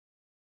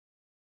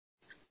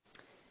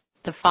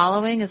The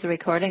following is a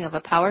recording of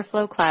a Power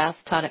Flow class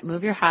taught at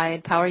Move Your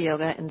Hide Power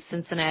Yoga in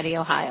Cincinnati,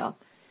 Ohio.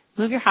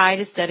 Move Your Hide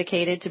is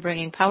dedicated to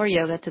bringing power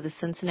yoga to the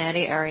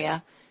Cincinnati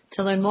area.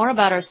 To learn more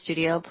about our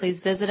studio,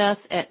 please visit us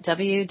at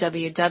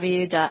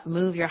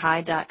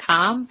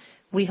www.moveyourhide.com.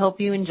 We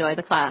hope you enjoy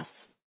the class.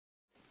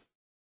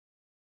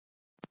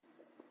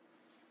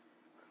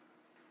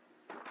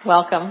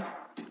 Welcome.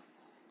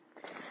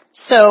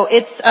 So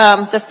it's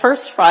the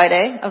first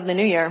Friday of the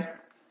new year.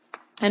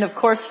 And of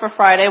course for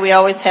Friday, we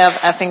always have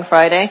effing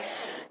Friday.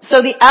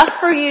 So the F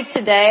for you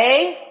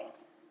today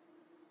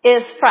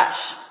is fresh.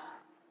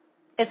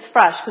 It's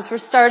fresh because we're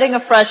starting a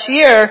fresh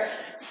year.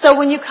 So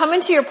when you come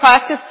into your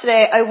practice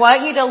today, I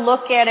want you to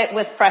look at it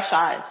with fresh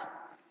eyes.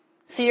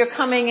 So you're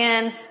coming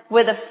in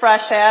with a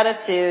fresh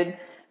attitude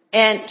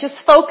and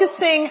just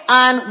focusing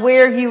on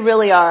where you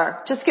really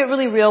are. Just get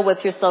really real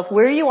with yourself,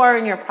 where you are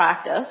in your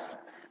practice.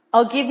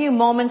 I'll give you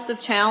moments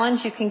of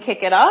challenge. You can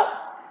kick it up.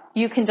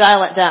 You can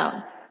dial it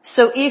down.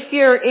 So if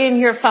you're in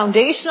your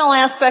foundational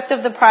aspect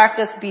of the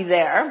practice, be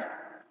there.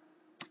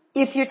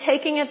 If you're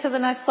taking it to the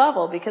next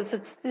level, because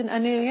it's a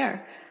new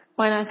year,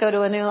 why not go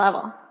to a new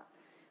level?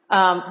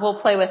 We'll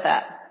play with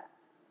that.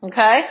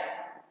 Okay?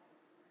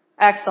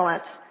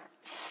 Excellent.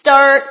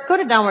 Go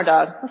to downward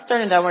dog. Let's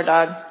start in downward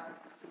dog.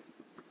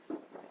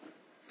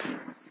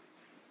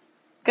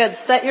 Good.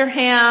 Set your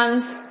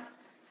hands.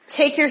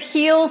 Take your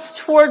heels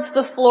towards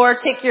the floor.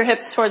 Take your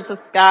hips towards the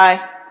sky.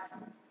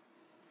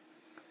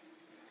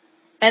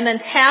 And then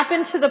tap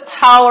into the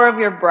power of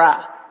your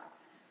breath.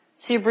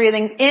 So you're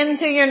breathing in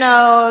through your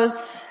nose.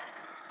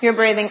 You're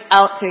breathing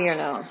out through your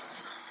nose.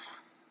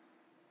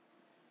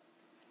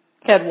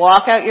 Good.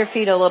 Walk out your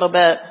feet a little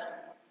bit.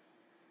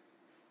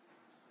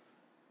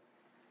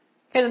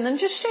 Good. And then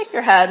just shake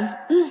your head.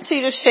 So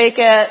you just shake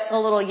it. A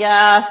little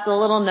yes, a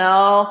little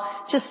no.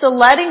 Just a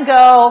letting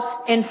go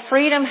and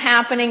freedom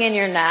happening in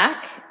your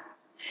neck.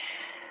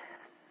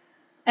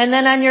 And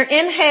then on your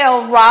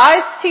inhale,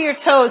 rise to your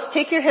toes.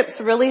 Take your hips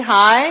really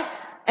high.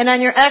 And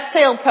on your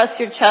exhale, press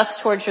your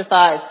chest towards your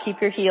thighs. Keep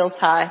your heels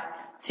high.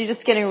 So you're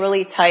just getting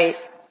really tight.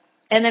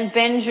 And then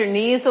bend your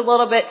knees a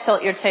little bit.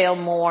 Tilt your tail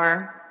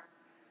more.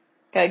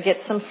 Good.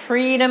 Get some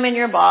freedom in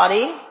your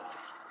body.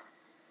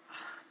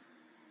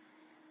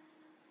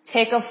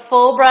 Take a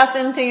full breath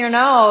in through your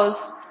nose.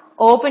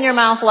 Open your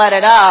mouth, let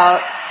it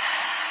out.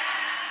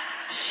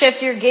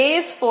 Shift your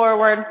gaze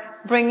forward.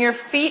 Bring your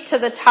feet to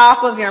the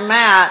top of your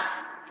mat.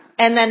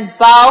 And then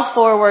bow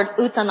forward,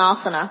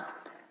 Uttanasana.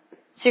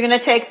 So you're going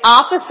to take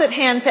opposite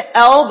hand to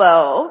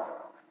elbow.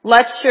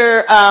 Let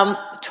your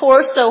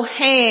torso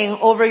hang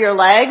over your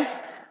legs.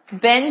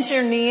 Bend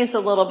your knees a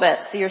little bit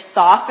so you're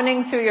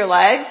softening through your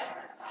legs.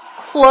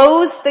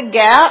 Close the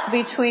gap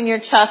between your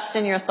chest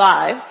and your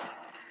thighs.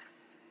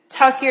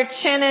 Tuck your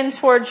chin in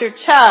towards your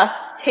chest.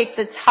 Take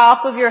the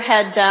top of your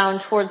head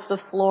down towards the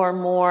floor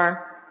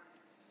more.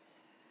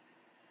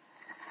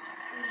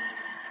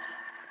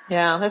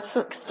 Yeah, that's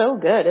so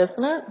good,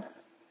 isn't it?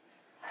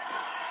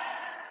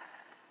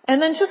 And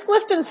then just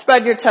lift and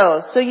spread your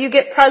toes so you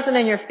get present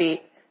in your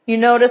feet. You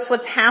notice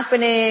what's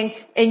happening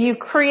and you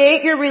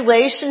create your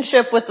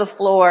relationship with the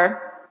floor.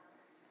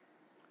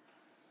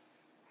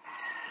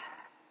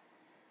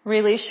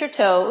 Release your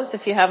toes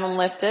if you have them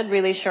lifted.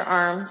 Release your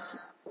arms.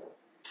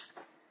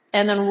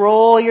 And then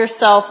roll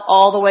yourself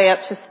all the way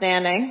up to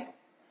standing.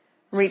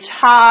 Reach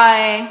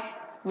high,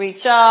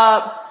 reach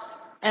up,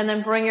 and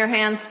then bring your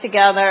hands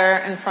together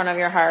in front of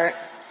your heart.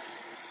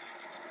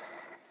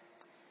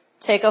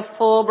 Take a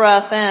full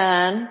breath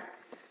in.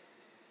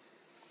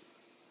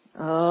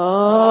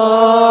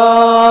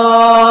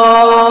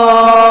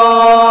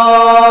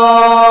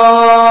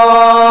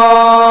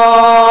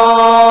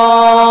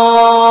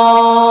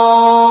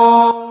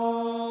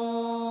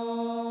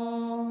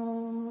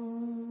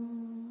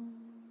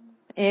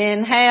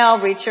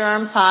 Inhale, reach your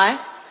arms high.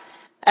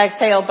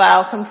 Exhale,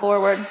 bow, come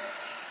forward.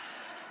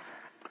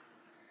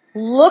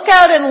 Look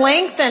out and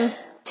lengthen.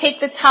 Take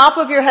the top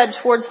of your head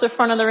towards the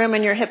front of the room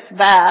and your hips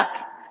back.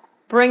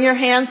 Bring your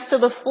hands to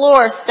the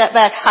floor. Step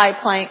back, high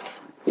plank.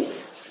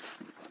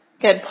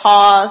 Good.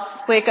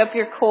 Pause. Wake up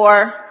your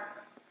core.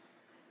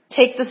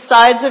 Take the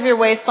sides of your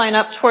waistline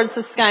up towards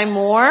the sky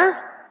more.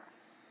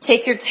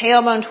 Take your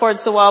tailbone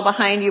towards the wall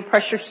behind you.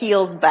 Press your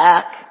heels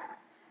back.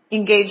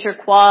 Engage your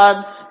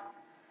quads.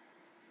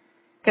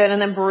 Good. And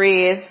then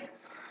breathe.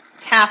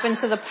 Tap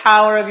into the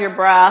power of your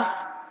breath.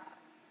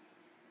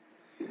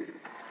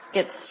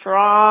 Get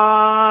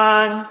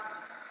strong.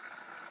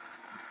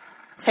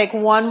 Take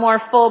one more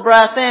full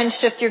breath in.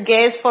 Shift your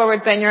gaze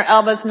forward. Bend your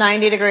elbows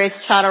 90 degrees.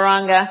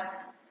 Chaturanga.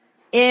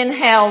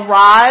 Inhale,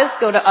 rise.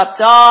 Go to up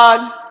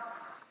dog.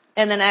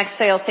 And then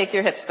exhale, take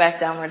your hips back,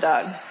 downward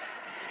dog.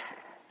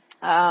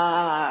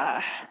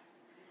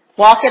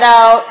 Walk it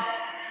out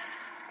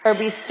or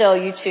be still.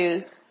 You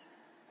choose.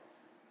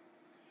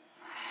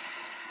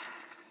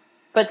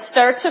 But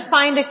start to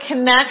find a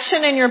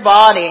connection in your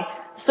body.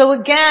 So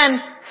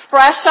again,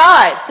 fresh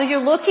eyes. So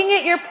you're looking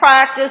at your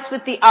practice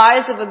with the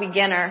eyes of a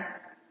beginner.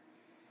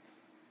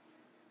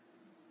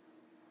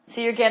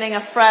 So you're getting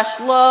a fresh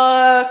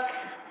look.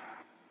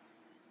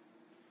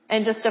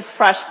 and just a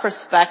fresh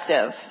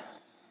perspective.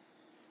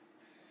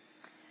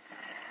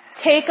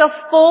 Take a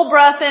full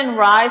breath in,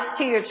 rise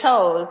to your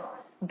toes.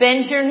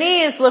 Bend your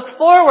knees, look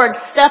forward,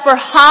 step or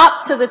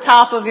hop to the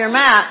top of your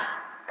mat.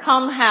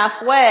 Come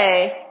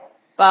halfway,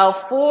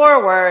 bow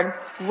forward,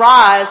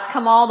 rise,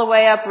 come all the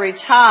way up,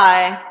 reach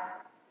high,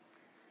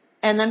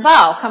 and then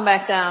bow, come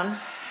back down.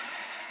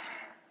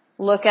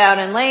 Look out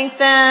and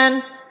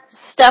lengthen,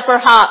 step or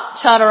hop,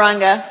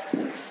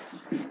 chaturanga.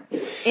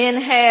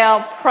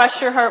 Inhale, press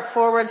your heart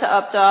forward to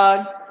up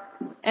dog,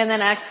 and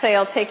then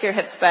exhale, take your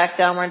hips back,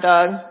 downward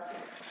dog.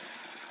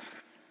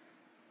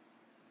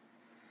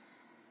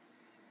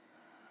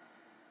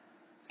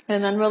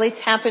 And then really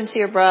tap into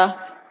your breath.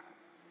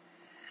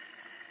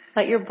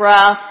 Let your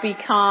breath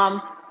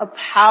become a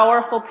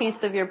powerful piece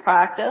of your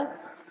practice.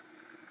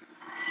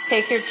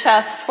 Take your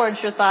chest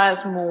towards your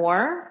thighs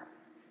more.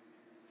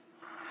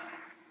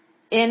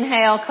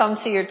 Inhale, come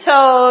to your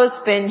toes,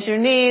 bend your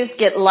knees,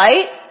 get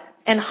light,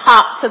 and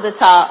hop to the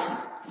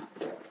top.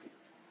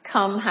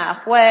 Come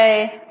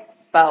halfway,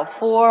 bow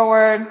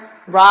forward,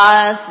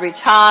 rise, reach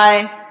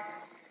high.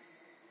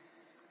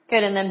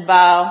 Good, and then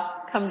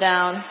bow, come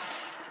down.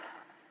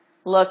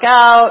 Look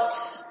out,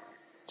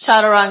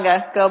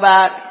 chaturanga, go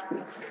back.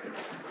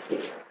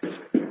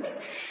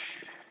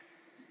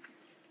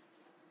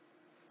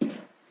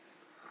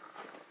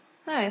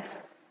 Nice.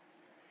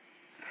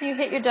 You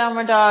hit your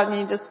downward dog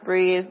and you just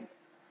breathe.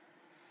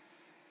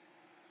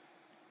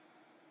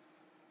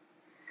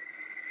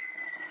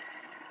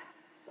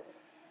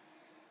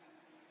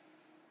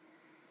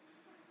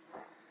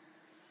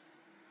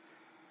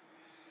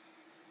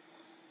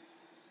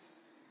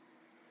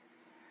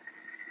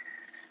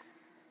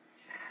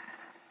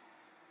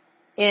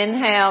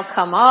 Inhale,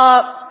 come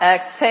up.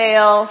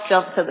 Exhale,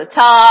 jump to the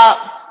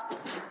top.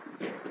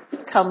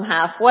 Come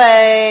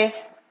halfway.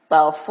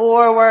 Bow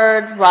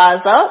forward.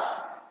 Rise up.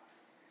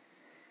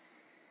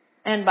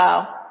 And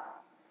bow.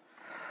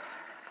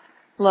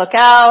 Look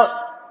out.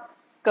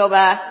 Go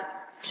back.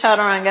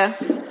 Chaturanga.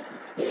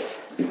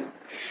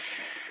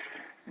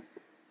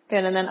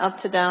 Good, and then up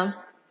to down.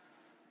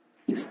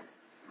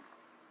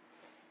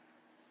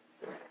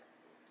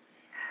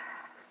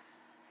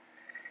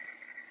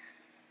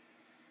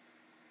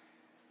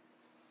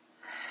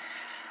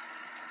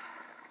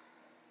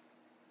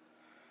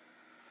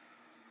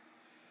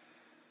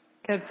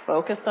 Good.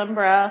 Focus on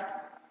breath.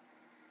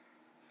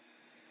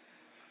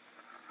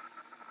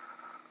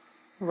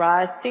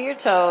 Rise to your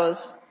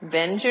toes.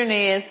 Bend your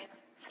knees.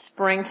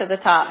 Spring to the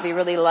top. Be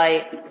really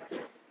light.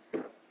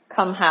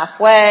 Come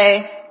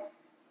halfway.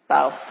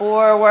 Bow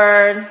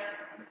forward.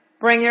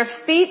 Bring your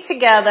feet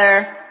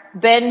together.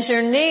 Bend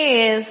your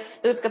knees.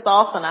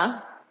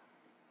 Utkatasana.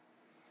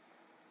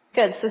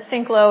 Good. So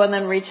sink low and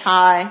then reach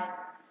high.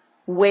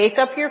 Wake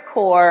up your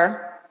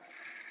core.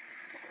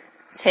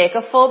 Take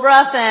a full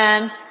breath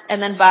in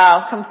and then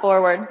bow. Come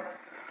forward.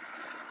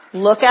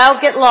 Look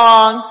out, get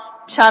long.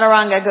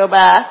 Chaturanga, go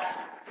back.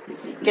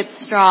 Get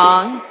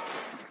strong.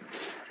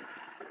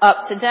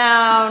 Up to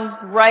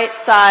down. Right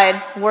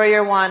side,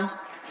 warrior one.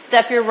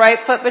 Step your right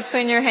foot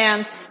between your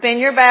hands. Spin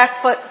your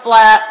back foot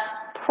flat.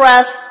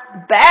 Press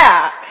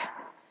back.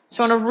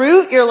 So you want to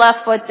root your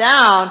left foot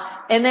down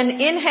and then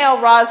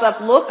inhale, rise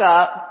up, look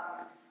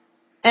up.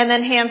 And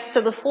then hands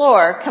to the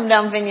floor. Come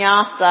down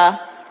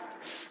vinyasa.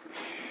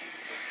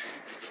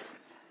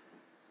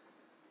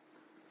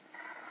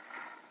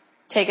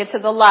 Take it to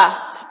the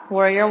left.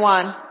 Warrior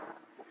one.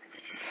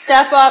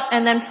 Step up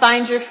and then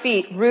find your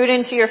feet. Root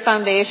into your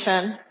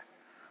foundation.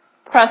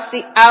 Press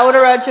the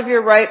outer edge of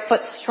your right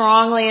foot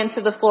strongly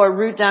into the floor.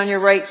 Root down your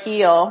right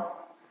heel.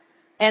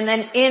 And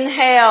then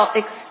inhale,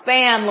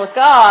 expand, look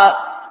up.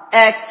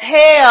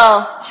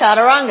 Exhale,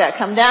 chaturanga,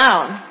 come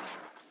down.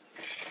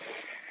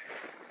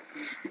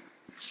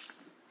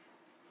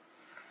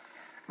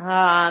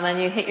 And then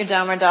you hit your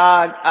downward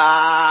dog.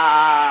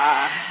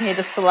 You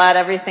just let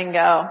everything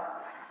go.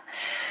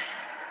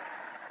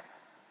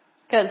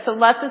 Good. So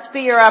let this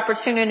be your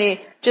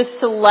opportunity just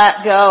to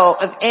let go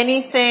of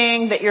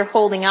anything that you're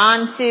holding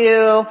on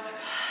to,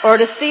 or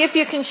to see if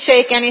you can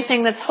shake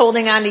anything that's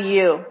holding on to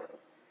you.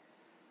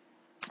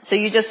 So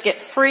you just get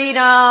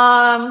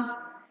freedom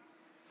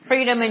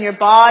in your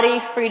body,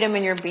 freedom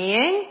in your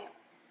being.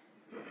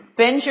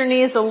 Bend your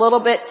knees a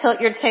little bit, tilt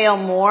your tail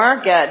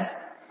more. Good.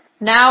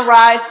 Now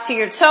rise to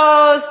your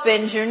toes,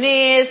 bend your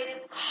knees,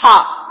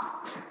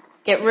 hop.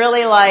 Get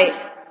really light.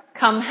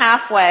 Come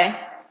halfway.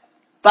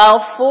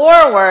 Bow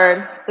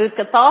forward,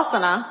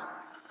 Utkatasana.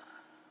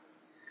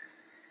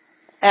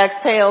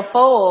 Exhale,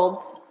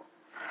 folds.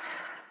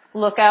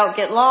 Look out,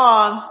 get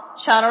long.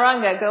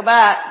 Chaturanga, go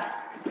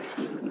back.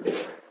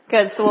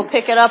 Good, so we'll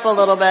pick it up a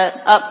little bit.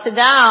 Up to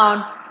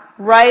down.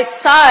 Right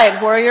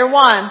side, warrior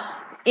one.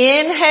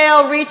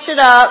 Inhale, reach it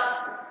up.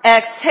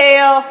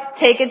 Exhale,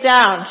 take it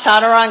down.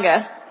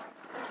 Chaturanga.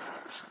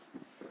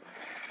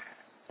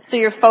 So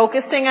you're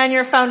focusing on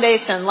your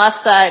foundation.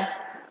 Left side,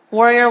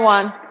 warrior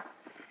one.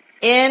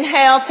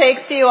 Inhale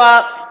takes you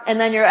up, and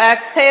then your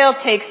exhale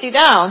takes you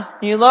down.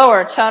 You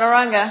lower,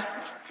 chaturanga.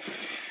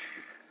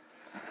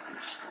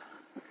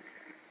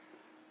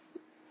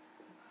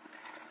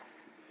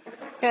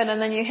 Good,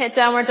 and then you hit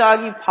downward dog,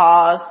 you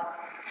pause.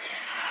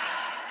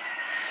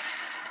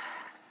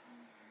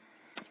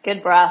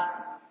 Good breath.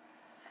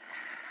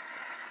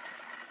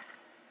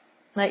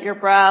 Let your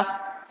breath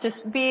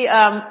just be,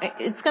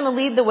 it's going to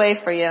lead the way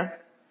for you.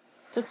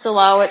 Just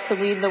allow it to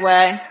lead the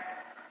way.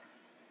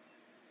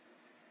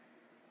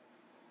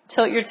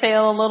 Tilt your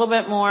tail a little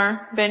bit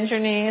more. Bend your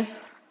knees.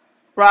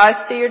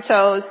 Rise to your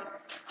toes.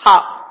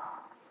 Hop.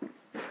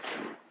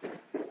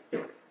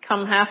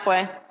 Come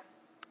halfway.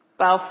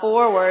 Bow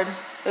forward.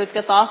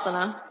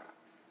 Utkatasana.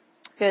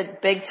 Good.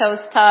 Big toes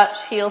touch.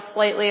 Heels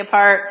slightly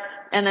apart.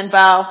 And then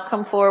bow.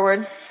 Come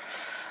forward.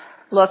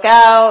 Look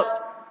out.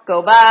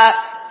 Go back.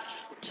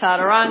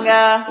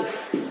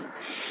 Chaturanga.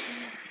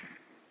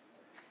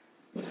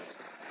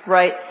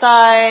 Right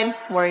side.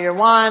 Warrior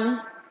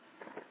one.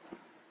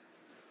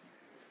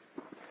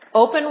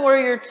 Open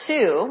warrior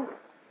two.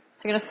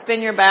 So you're going to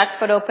spin your back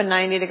foot open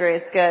 90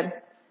 degrees. Good.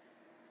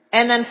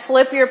 And then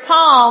flip your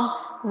palm.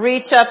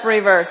 Reach up,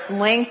 reverse.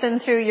 Lengthen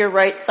through your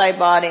right side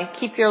body.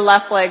 Keep your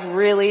left leg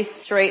really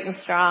straight and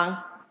strong.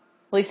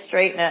 Really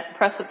straighten it.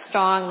 Press it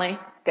strongly.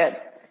 Good.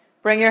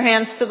 Bring your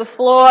hands to the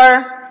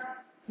floor.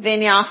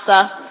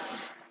 Vinyasa.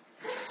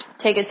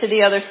 Take it to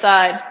the other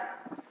side.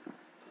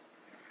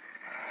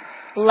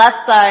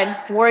 Left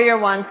side, warrior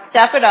one.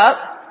 Step it up.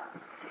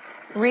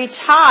 Reach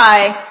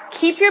high.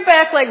 Keep your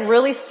back leg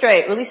really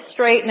straight. Really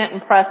straighten it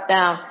and press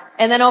down.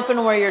 And then open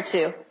warrior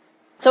two.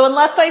 So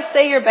unless I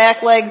say your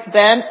back leg's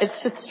bent,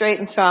 it's just straight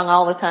and strong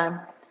all the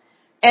time.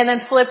 And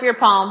then flip your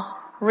palm.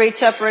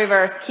 Reach up,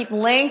 reverse. Keep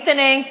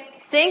lengthening.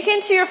 Sink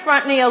into your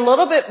front knee a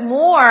little bit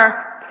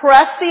more.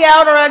 Press the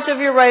outer edge of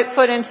your right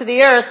foot into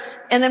the earth.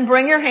 And then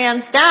bring your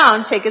hands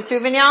down. Take it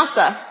through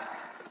vinyasa.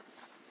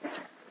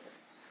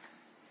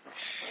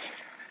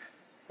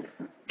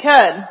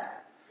 Good.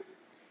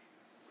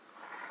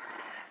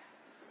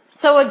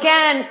 So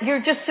again,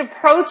 you're just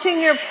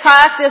approaching your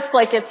practice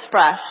like it's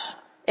fresh.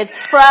 It's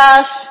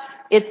fresh.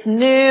 It's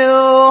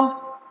new.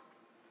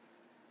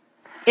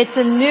 It's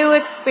a new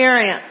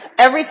experience.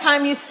 Every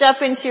time you step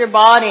into your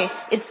body,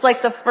 it's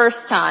like the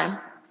first time.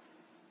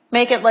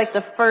 Make it like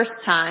the first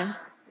time.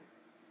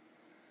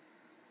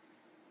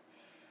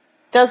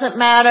 Doesn't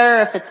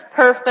matter if it's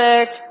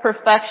perfect.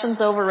 Perfection's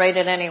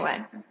overrated anyway.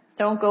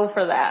 Don't go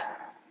for that.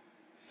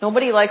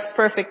 Nobody likes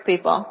perfect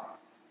people.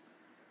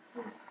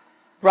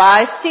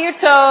 Rise to your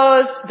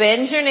toes,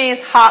 bend your knees,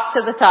 hop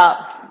to the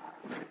top.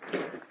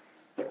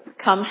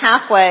 Come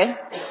halfway,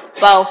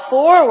 bow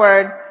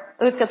forward,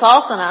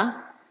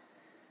 Utkatasana.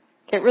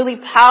 Get really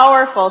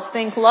powerful,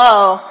 sink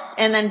low,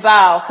 and then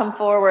bow, come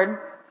forward.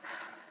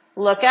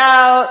 Look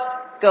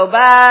out, go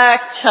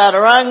back,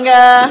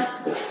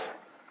 Chaturanga.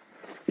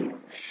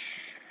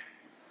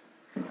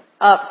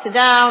 Up to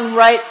down,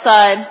 right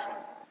side,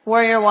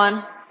 warrior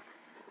one.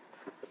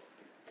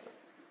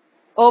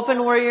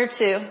 Open warrior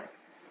two.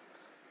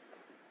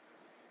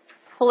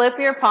 Flip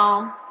your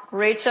palm,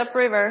 reach up,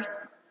 reverse.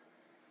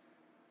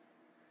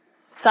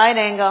 Side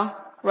angle.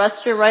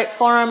 Rest your right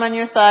forearm on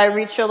your thigh,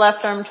 reach your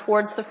left arm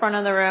towards the front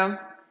of the room.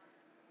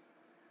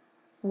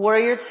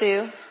 Warrior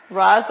two,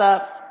 rise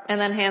up, and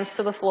then hands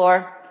to the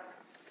floor.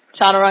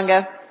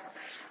 Chaturanga.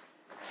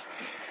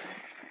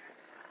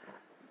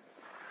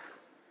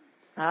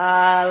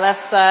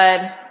 Left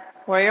side,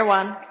 warrior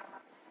one.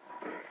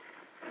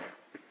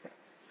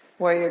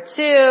 Warrior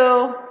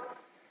two.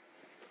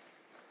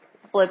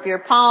 Flip your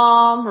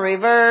palm,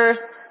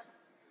 reverse.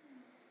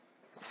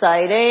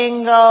 Side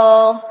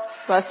angle.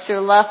 Rest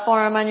your left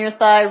forearm on your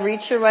thigh.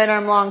 Reach your right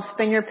arm long.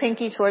 Spin your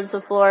pinky towards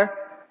the floor.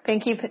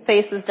 Pinky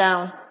faces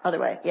down. Other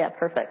way. Yeah,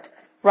 perfect.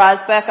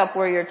 Rise back up,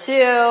 warrior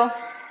two.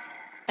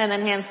 And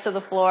then hands to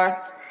the floor.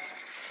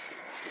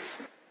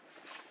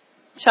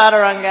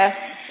 Chaturanga.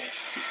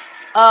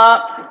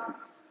 Up.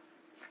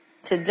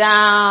 To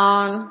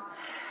down.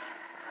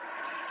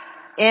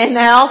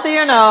 Inhale through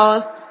your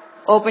nose.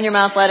 Open your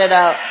mouth, let it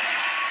out.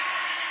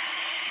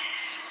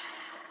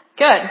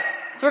 Good.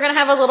 So we're going to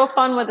have a little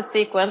fun with the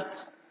sequence.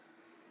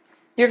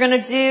 You're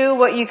going to do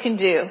what you can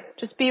do.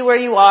 Just be where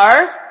you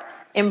are.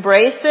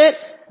 Embrace it.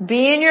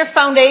 Be in your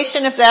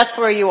foundation if that's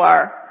where you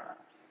are.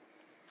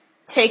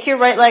 Take your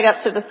right leg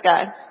up to the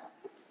sky.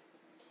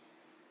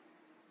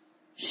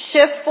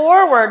 Shift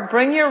forward.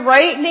 Bring your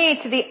right knee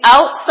to the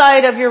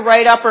outside of your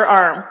right upper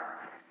arm.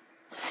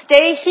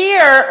 Stay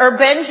here or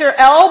bend your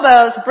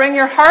elbows. Bring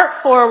your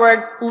heart forward.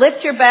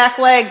 Lift your back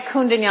leg,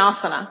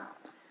 Kundanyasana.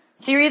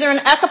 So you're either in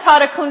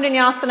Ekapada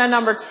Kundanyasana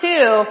number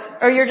 2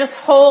 or you're just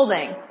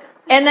holding.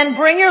 And then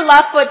bring your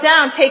left foot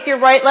down. Take your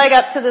right leg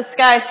up to the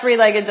sky,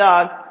 three-legged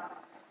dog.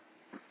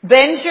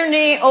 Bend your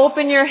knee,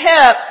 open your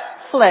hip,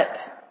 flip.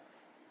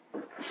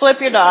 Flip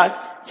your dog.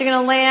 So you're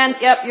going to land,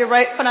 your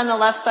right foot on the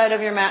left side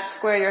of your mat,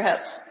 square your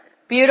hips.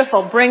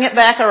 Beautiful. Bring it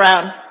back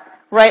around.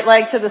 Right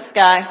leg to the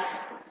sky.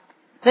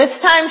 This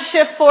time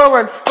shift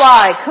forward,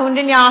 fly,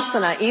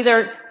 Kundanyasana.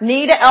 Either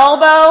knee to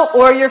elbow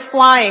or you're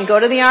flying. Go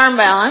to the arm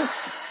balance.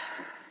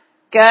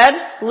 Good.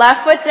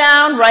 Left foot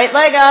down, right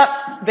leg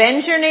up.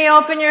 Bend your knee,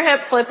 open your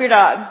hip, flip your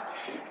dog.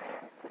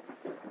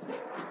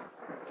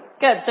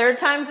 Good. Third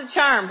time's a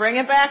charm. Bring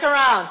it back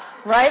around.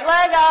 Right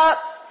leg up.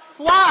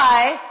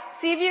 Fly.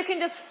 See if you can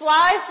just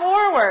fly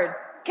forward.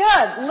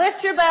 Good.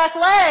 Lift your back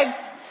leg.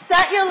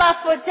 Set your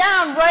left foot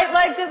down. Right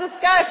leg to the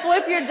sky.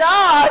 Flip your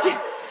dog.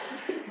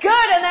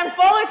 Good. And then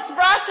full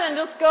expression.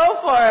 Just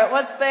go for it.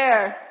 What's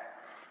there?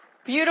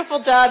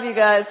 Beautiful job, you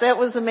guys. That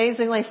was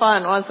amazingly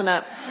fun, wasn't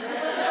it?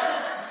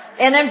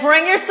 And then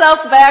bring yourself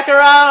back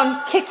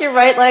around. Kick your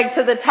right leg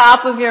to the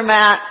top of your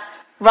mat.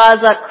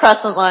 Rise up,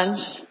 crescent lunge.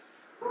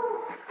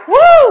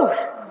 Woo!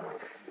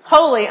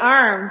 Holy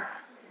arms.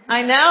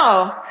 I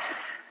know.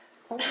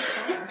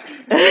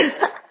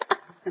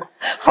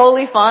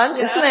 Holy fun.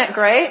 Isn't that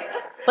great?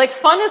 Like,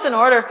 fun is in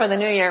order for the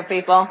new year,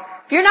 people.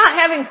 If you're not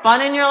having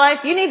fun in your life,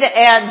 you need to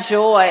add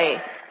joy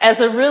as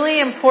a really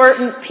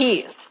important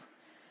piece.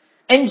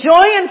 And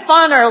joy and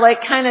fun are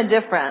like kind of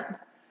different.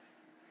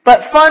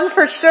 But fun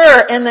for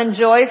sure, and then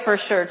joy for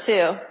sure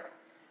too.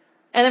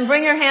 And then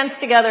bring your hands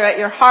together at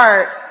your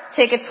heart.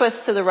 Take a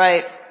twist to the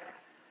right.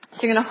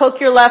 So you're going to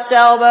hook your left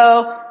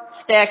elbow,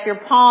 stack your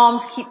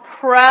palms, keep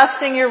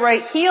pressing your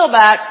right heel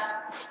back.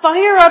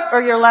 Fire up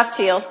your left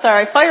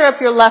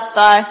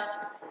thigh.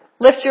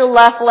 Lift your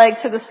left leg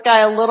to the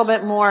sky a little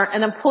bit more,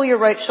 and then pull your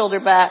right shoulder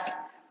back.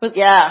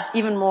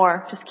 Even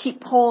more. Just keep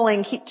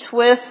pulling, keep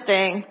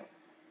twisting.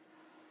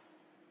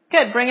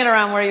 Good. Bring it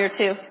around warrior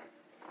two.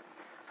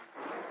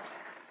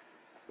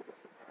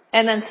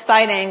 And then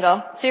side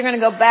angle. So you're going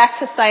to go back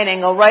to side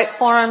angle. Right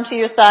forearm to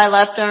your thigh,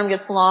 left arm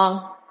gets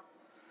long.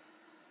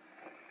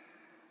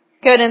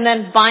 Good, and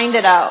then bind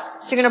it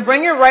out. So you're going to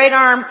bring your right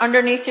arm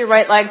underneath your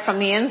right leg from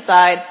the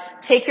inside.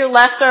 Take your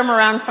left arm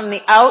around from the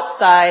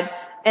outside,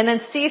 and then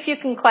see if you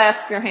can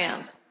clasp your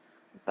hands.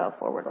 Bow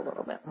forward a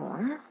little bit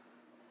more.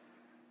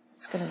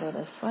 It's going to go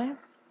this way.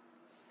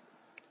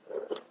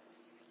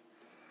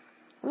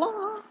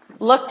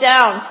 Look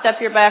down. Step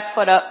your back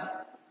foot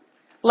up.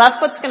 Left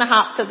foot's going to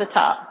hop to the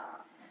top.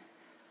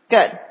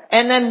 Good.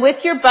 And then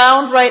with your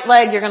bound right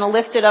leg, you're going to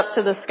lift it up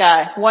to the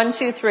sky. 1,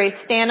 2, 3.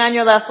 Stand on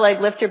your left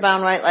leg, lift your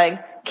bound right leg.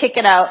 Kick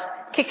it out,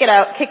 kick it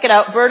out, kick it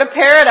out. Bird of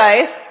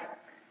paradise.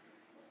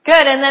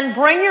 Good. And then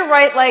bring your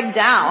right leg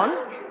down.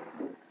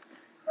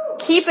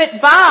 Keep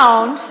it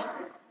bound.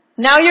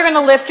 Now you're going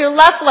to lift your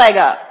left leg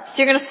up. So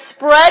you're going to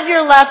spread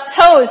your left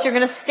toes. You're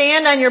going to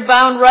stand on your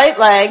bound right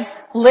leg.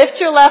 Lift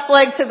your left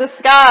leg to the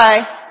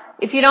sky.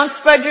 If you don't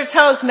spread your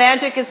toes,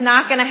 magic is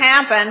not going to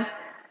happen.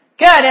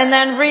 Good, and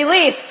then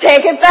release.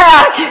 Take it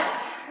back.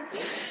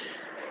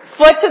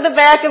 Foot to the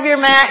back of your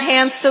mat,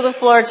 hands to the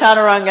floor,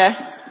 chaturanga.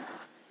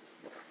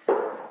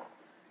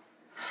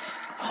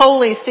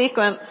 Holy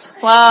sequence.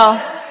 Wow.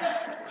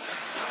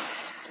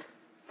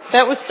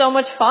 That was so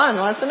much fun,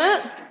 wasn't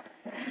it?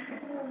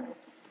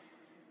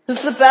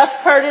 The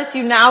best part is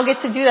you now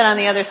get to do that on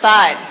the other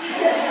side.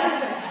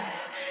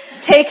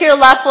 Take your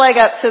left leg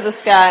up to the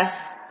sky.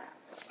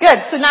 Good,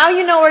 so now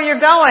you know where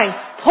you're going.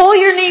 Pull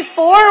your knee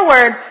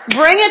forward.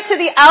 Bring it to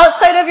the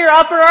outside of your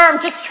upper arm.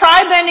 Just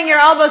try bending your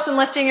elbows and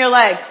lifting your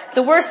leg.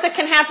 The worst that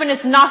can happen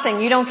is nothing.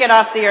 You don't get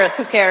off the earth.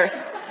 Who cares?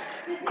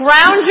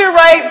 Ground your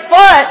right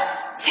foot.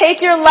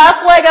 Take your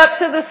left leg up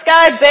to the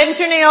sky. Bend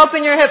your knee,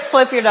 open your hip,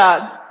 flip your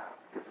dog.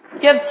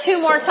 You have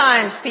 2 more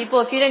times,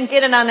 people. If you didn't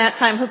get it on that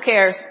time, who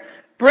cares?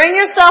 Bring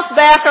yourself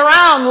back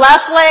around.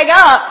 Left leg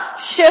up.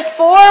 Shift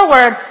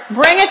forward.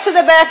 Bring it to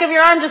the back of your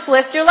arm. Just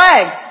lift your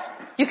leg.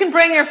 You can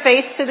bring your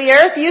face to the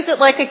earth. Use it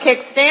like a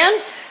kickstand.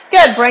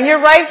 Good. Bring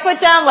your right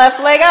foot down,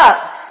 left leg up.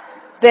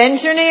 Bend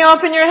your knee,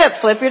 open your hip,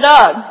 flip your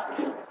dog.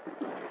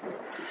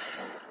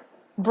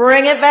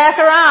 Bring it back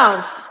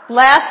around.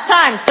 Last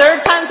time. Third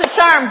time's a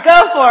charm.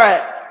 Go for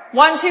it.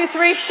 1, 2,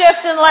 3,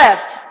 shift and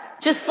lift.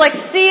 Just like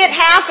see it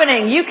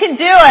happening. You can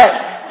do it.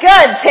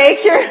 Good.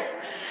 Take your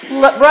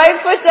right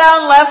foot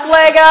down, left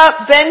leg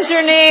up, bend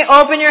your knee,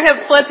 open your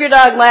hip, flip your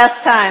dog.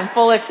 Last time.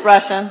 Full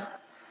expression.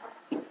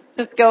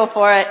 Just go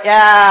for it.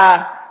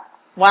 Yeah.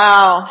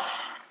 Wow.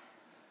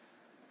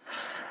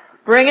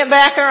 Bring it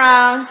back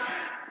around.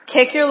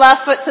 Kick your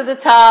left foot to the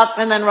top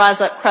and then rise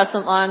up,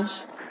 crescent lunge.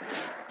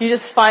 You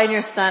just find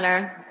your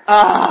center.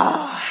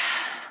 I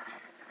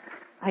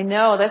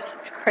know, that's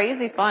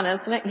crazy fun,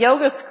 isn't it?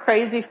 Yoga's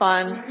crazy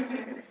fun.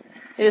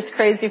 It is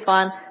crazy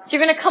fun. So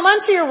you're going to come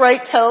onto your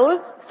right toes,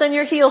 send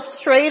your heels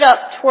straight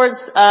up towards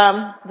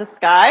the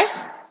sky,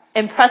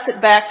 and press it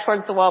back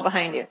towards the wall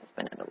behind you.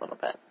 Spin it a little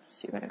bit.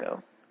 So you're going to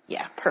go,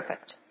 yeah,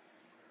 perfect.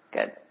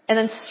 Good. And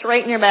then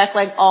straighten your back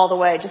leg all the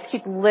way. Just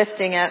keep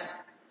lifting it.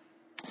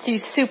 So you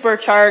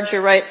supercharge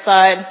your right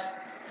side.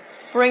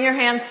 Bring your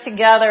hands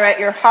together at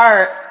your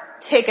heart.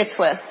 Take a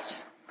twist.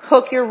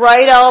 Hook your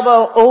right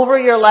elbow over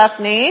your left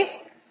knee.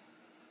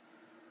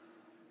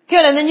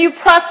 Good. And then you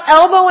press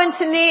elbow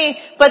into knee,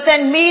 but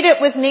then meet it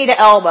with knee to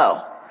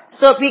elbow.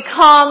 So it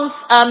becomes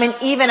an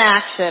even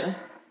action.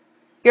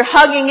 You're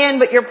hugging in,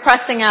 but you're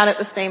pressing out at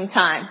the same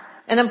time.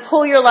 And then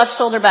pull your left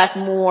shoulder back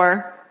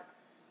more.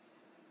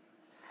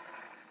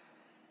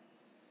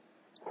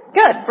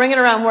 Good. Bring it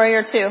around,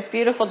 warrior two.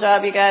 Beautiful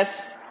job, you guys.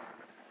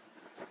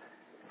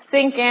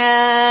 Sink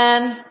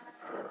in.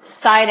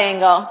 Side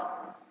angle.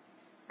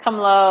 Come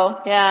low.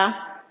 Yeah.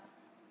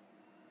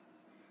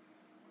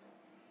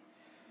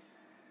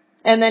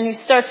 And then you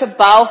start to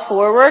bow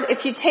forward.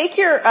 If you take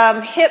your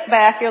hip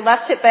back, your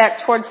left hip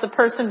back towards the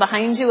person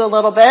behind you a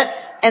little bit,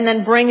 and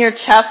then bring your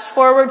chest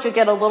forward, you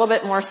get a little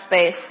bit more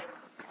space.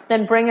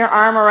 Then bring your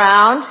arm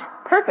around.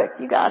 Perfect.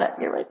 You got it.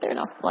 You're right there.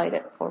 Now slide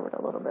it forward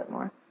a little bit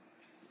more.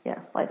 Yeah,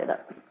 slide it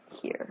up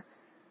here.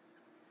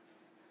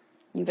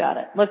 You got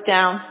it. Look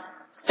down.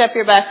 Step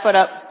your back foot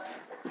up.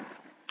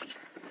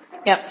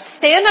 Yep.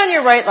 Stand on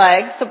your right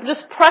leg. So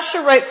just press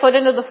your right foot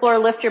into the floor.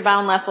 Lift your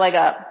bound left leg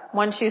up.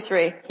 1, 2,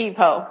 3. Heave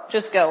ho.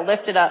 Just go.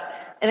 Lift it up.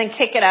 And then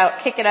kick it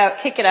out, kick it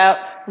out, kick it out.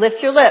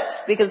 Lift your lips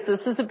because this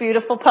is a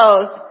beautiful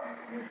pose.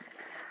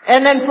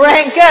 And then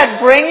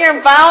bring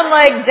your bound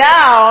leg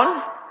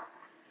down.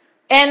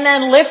 And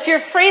then lift your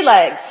free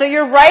leg. So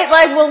your right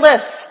leg will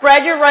lift.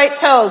 Spread your right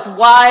toes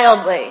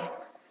wildly.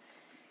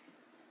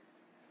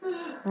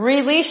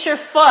 Release your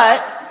foot.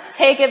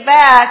 Take it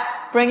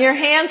back. Bring your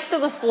hands to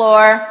the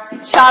floor.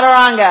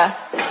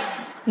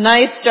 Chaturanga.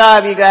 Nice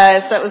job, you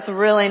guys. That was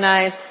really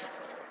nice.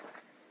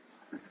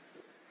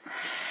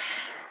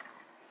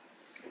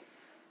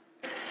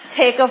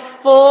 Take a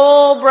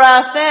full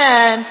breath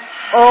in.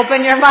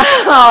 Open your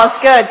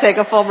mouth. Good. Take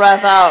a full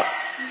breath out.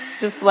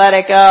 Just let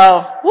it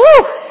go.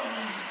 Woo!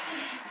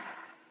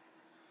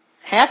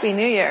 Happy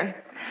New Year.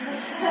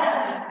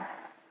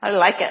 I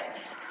like it.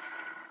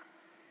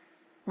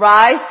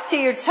 Rise to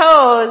your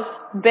toes.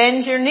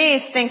 Bend your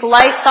knees. Think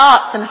light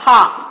thoughts and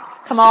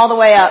hop. Come all the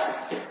way up.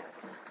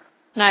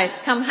 Nice.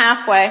 Come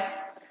halfway.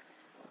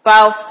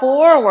 Bow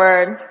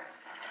forward.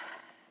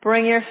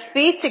 Bring your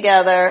feet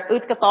together.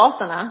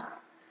 Utkatasana.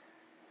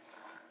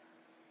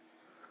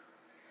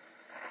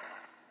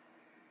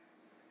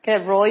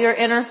 Good. Roll your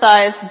inner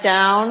thighs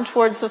down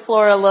towards the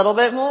floor a little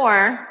bit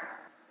more.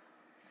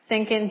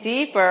 Sink in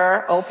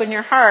deeper. Open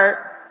your heart.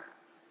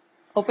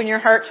 Open your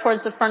heart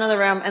towards the front of the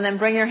room and then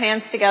bring your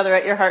hands together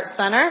at your heart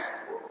center.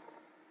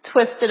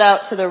 Twist it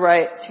out to the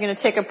right. So you're going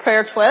to take a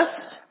prayer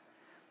twist.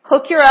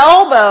 Hook your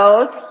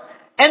elbows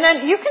and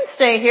then you can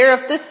stay here.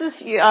 If this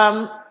is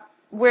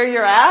where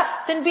you're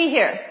at, then be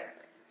here.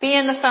 Be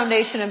in the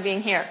foundation of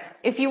being here.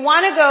 If you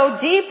want to go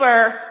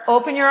deeper,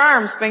 open your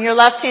arms. Bring your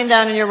left hand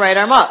down and your right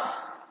arm up.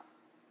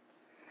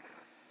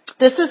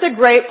 This is a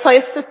great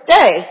place to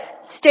stay.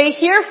 Stay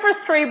here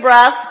for 3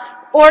 breaths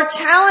or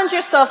challenge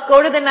yourself.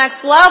 Go to the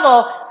next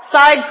level.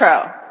 Side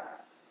crow.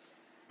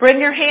 Bring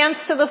your hands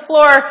to the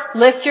floor.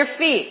 Lift your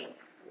feet.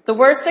 The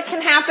worst that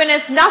can happen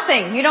is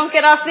nothing. You don't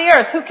get off the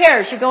earth. Who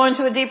cares? You go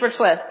into a deeper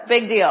twist.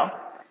 Big deal.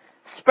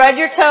 Spread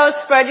your toes.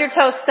 Spread your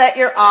toes. Set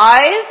your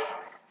eyes.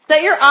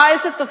 Set your eyes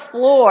at the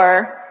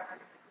floor.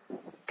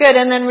 Good.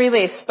 And then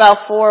release.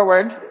 Bow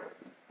forward.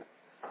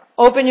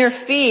 Open your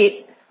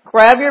feet.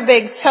 Grab your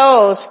big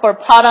toes for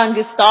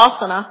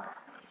Padangusthasana.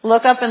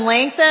 Look up and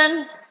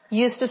lengthen.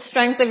 Use the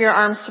strength of your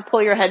arms to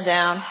pull your head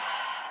down.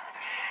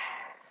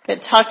 Good.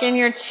 Tuck in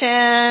your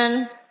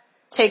chin.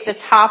 Take the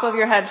top of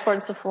your head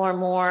towards the floor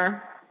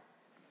more.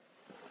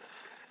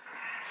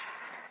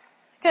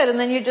 Good. And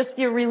then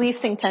you're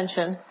releasing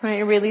tension, right?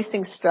 You're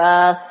releasing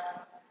stress.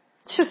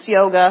 It's just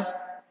yoga.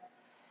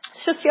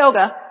 It's just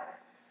yoga.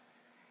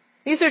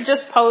 These are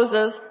just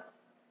poses.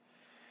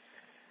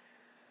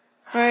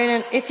 Right?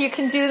 And if you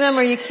can do them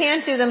or you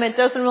can't do them, it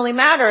doesn't really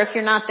matter if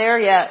you're not there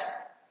yet.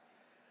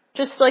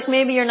 Just like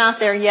maybe you're not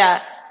there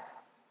yet.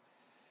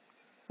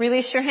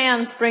 Release your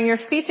hands. Bring your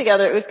feet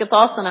together.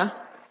 Utkatasana.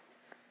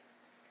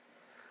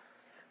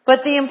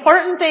 But the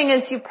important thing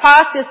as you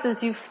practice,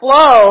 as you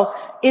flow,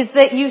 is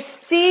that you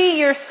see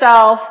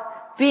yourself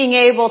being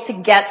able to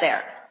get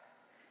there.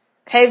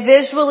 Okay,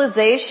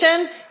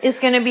 visualization is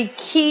going to be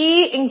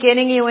key in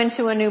getting you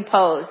into a new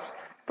pose.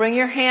 Bring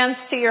your hands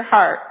to your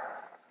heart.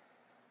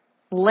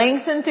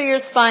 Lengthen through your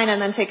spine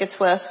and then take a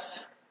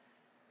twist.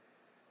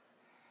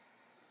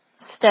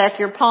 Stack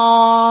your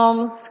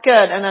palms.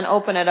 Good. And then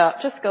open it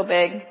up. Just go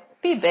big.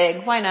 Be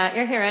big. Why not?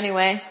 You're here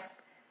anyway.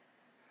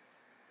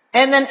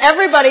 And then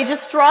everybody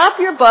just drop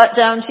your butt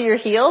down to your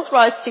heels.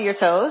 Rise to your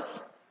toes.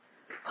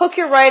 Hook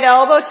your right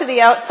elbow to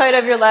the outside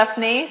of your left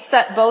knee.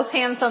 Set both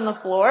hands on the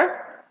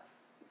floor.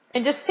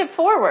 And just tip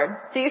forward.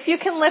 See if you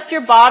can lift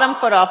your bottom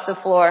foot off the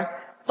floor.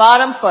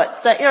 Bottom foot.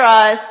 Set your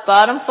eyes.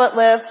 Bottom foot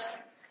lifts.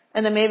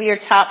 And then maybe your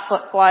top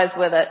foot flies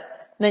with it.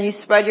 And then you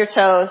spread your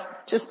toes.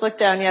 Just look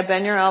down. Yeah,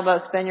 bend your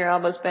elbows, bend your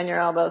elbows, bend your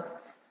elbows.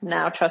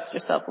 Now trust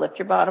yourself. Lift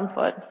your bottom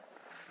foot.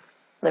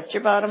 Lift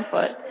your bottom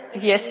foot.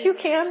 Yes, you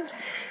can.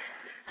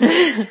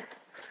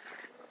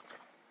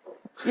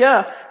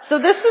 Yeah. So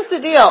this is the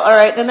deal. All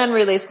right. And then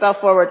release. Bow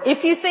forward.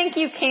 If you think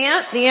you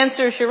can't, the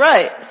answer is you're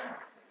right.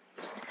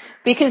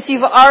 Because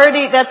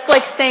that's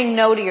like saying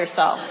no to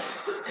yourself.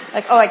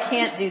 Like, oh, I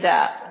can't do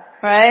that.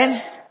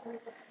 Right?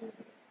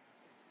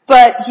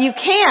 But you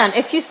can.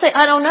 If you say,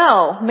 I don't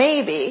know,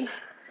 maybe,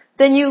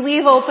 then you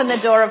leave open the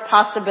door of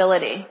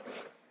possibility.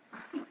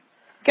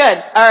 Good.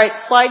 All right.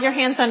 Slide your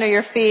hands under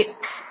your feet.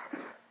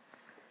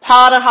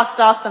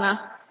 Padahastasana.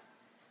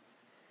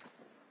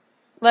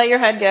 Let your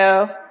head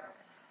go.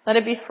 Let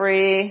it be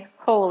free.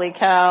 Holy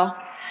cow.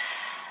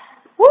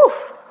 Woo!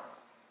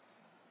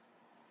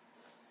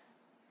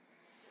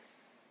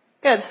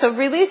 Good. So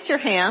release your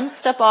hands,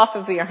 step off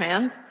of your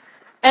hands,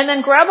 and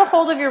then grab a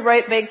hold of your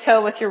right big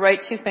toe with your right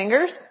two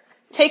fingers.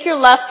 Take your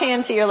left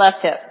hand to your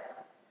left hip.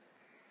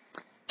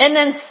 And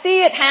then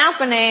see it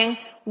happening.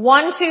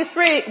 1, 2,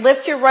 3.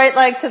 Lift your right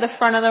leg to the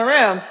front of the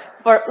room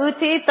for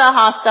Utthita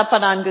Hasta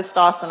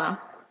Padangusthasana.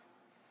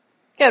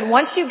 Good.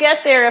 Once you get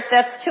there, if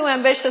that's too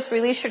ambitious,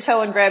 release your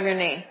toe and grab your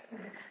knee.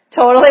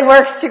 Totally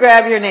works to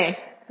grab your knee.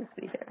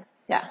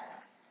 Yeah.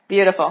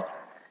 Beautiful.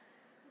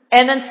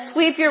 And then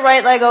sweep your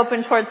right leg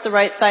open towards the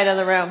right side of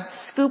the room.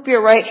 Scoop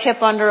your right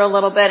hip under a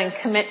little bit and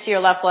commit to your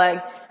left leg.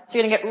 So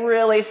you're going to get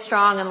really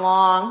strong and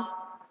long.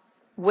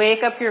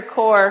 Wake up your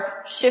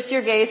core. Shift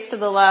your gaze to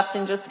the left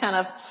and just kind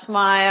of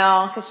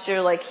smile because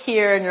you're like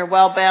here and you're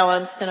well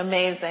balanced and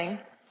amazing.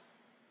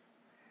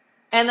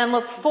 And then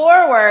look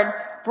forward.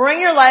 Bring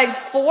your leg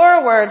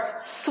forward.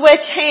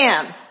 Switch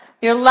hands.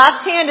 Your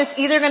left hand is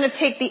either going to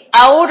take the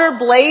outer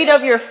blade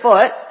of your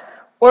foot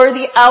or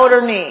the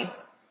outer knee.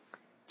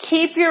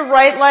 Keep your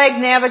right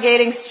leg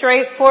navigating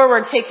straight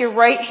forward. Take your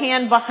right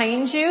hand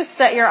behind you.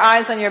 Set your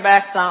eyes on your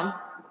back thumb.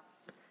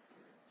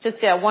 Just,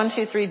 1,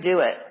 2, 3, do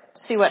it.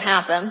 See what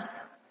happens.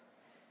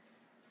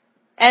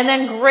 And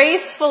then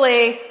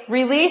gracefully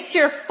release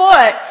your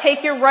foot.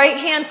 Take your right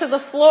hand to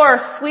the floor.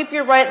 Sweep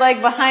your right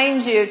leg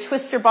behind you.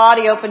 Twist your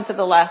body open to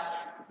the left.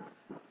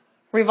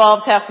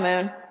 Revolved half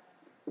moon.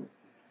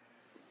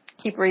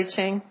 Keep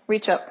reaching.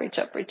 Reach up, reach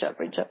up, reach up,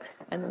 reach up.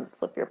 And then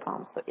flip your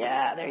palms. So,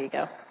 there you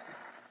go.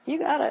 You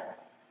got it.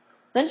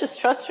 Then just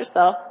trust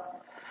yourself.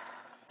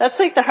 That's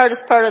like the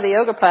hardest part of the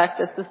yoga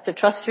practice is to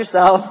trust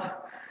yourself.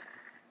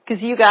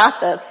 Because you got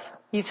this.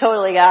 You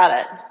totally got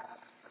it.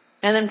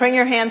 And then bring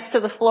your hands to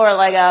the floor,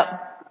 leg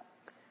up.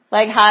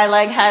 Leg high,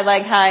 leg high,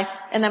 leg high.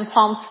 And then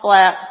palms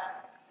flat.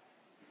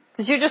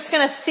 Because you're just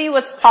going to see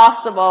what's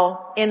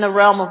possible in the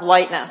realm of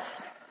lightness.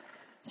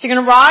 So you're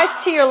going to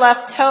rise to your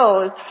left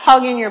toes,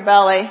 hugging your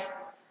belly.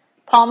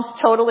 Palms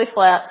totally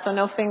flat, so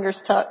no fingers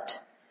tucked.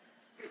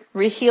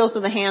 Heels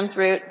of the hands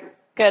root.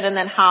 Good, and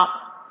then hop.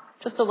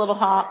 Just a little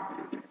hop.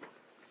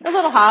 A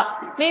little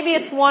hop. Maybe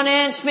it's 1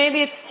 inch,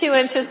 maybe it's 2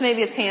 inches,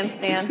 maybe it's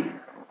handstand.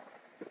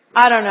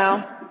 I don't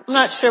know. I'm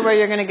not sure where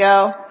you're going to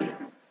go.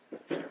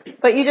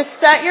 But you just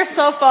set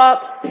yourself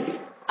up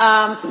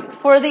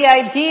for the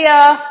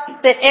idea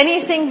that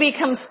anything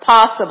becomes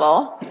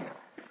possible.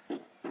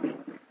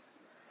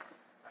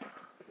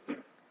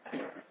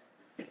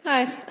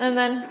 Nice. And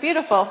then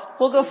beautiful.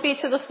 We'll go feet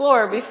to the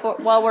floor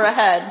while we're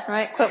ahead,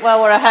 right? Quit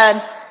while we're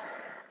ahead.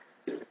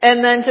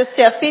 And then just,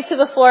 feet to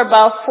the floor,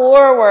 bow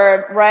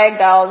forward,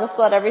 ragdoll. Just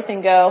let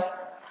everything go.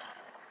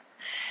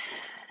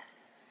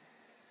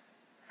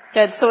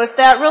 Good. So if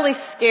that really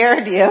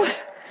scared you,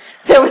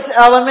 there was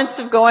elements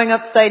of going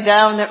upside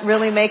down that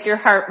really make your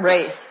heart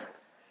race.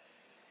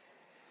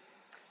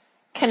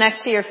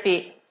 Connect to your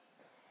feet.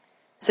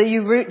 So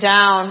you root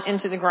down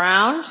into the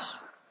ground.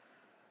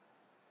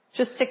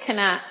 Just to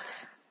connect.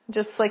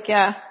 Just like,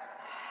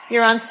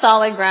 you're on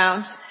solid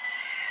ground.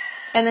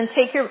 And then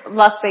take your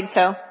left big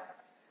toe.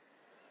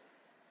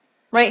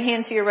 Right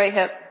hand to your right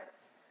hip.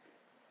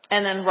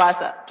 And then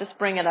rise up. Just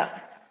bring it up.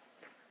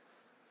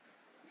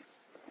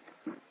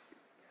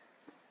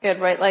 Good.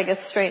 Right leg is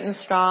straight and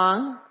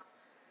strong.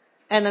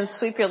 And then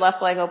sweep your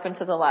left leg open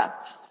to the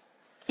left.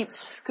 Keep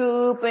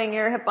scooping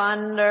your hip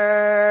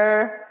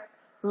under.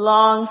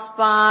 Long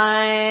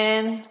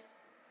spine.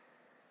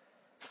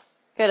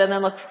 Good, and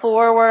then look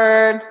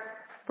forward.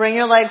 Bring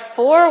your leg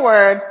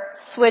forward.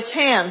 Switch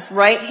hands.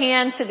 Right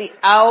hand to the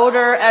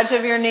outer edge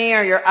of your knee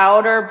or your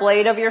outer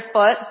blade of your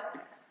foot.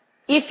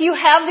 If you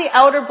have the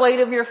outer blade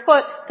of your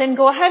foot, then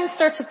go ahead and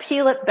start to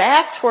peel it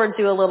back towards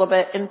you a little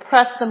bit and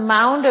press the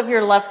mound of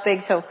your left big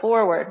toe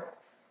forward.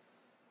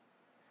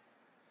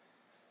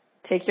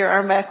 Take your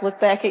arm back. Look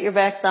back at your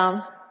back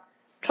thumb.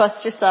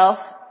 Trust yourself.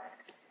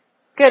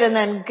 Good, and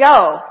then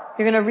go.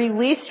 You're going to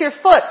release your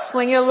foot.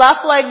 Swing your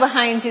left leg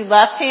behind you.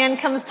 Left hand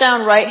comes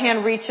down. Right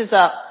hand reaches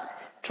up.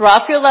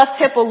 Drop your left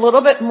hip a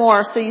little bit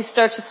more so you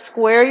start to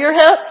square your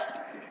hips.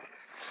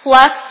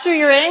 Flex through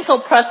your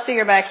ankle. Press to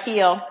your back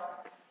heel.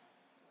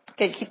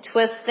 Good. Keep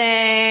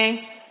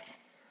twisting.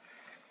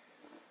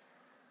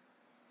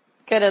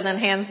 Good. And then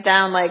hands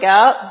down, leg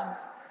up.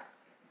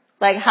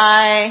 Leg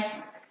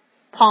high.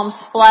 Palms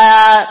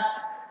flat.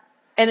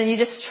 And then you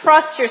just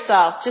trust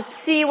yourself. Just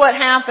see what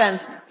happens.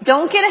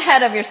 Don't get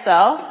ahead of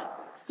yourself.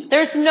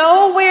 There's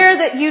nowhere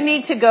that you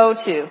need to go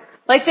to.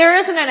 Like there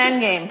isn't an end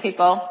game,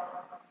 people.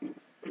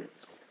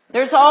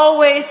 There's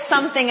always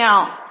something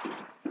else.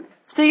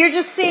 So you're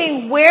just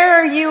seeing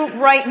where are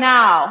you right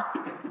now.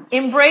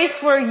 Embrace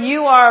where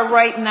you are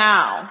right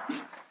now.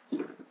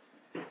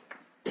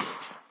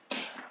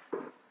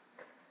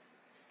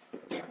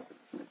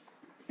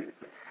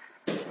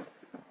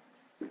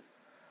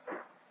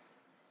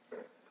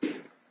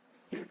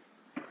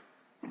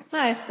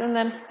 Nice. And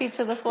then feet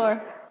to the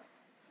floor.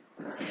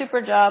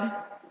 Super job.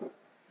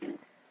 Good.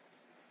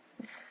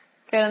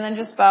 And then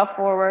just bow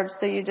forward.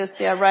 So you just,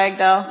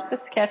 ragdoll.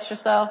 Just catch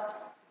yourself.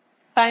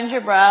 Find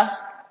your breath.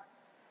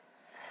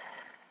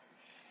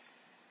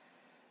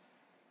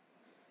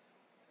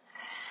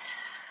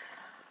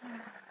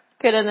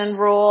 Good, and then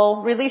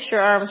roll. Release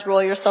your arms,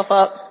 roll yourself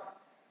up.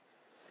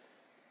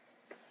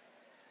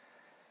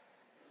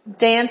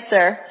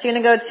 Dancer. So you're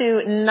going to go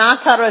to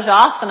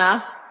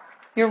Natarajasana.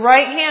 Your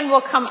right hand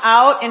will come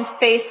out and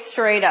face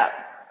straight up.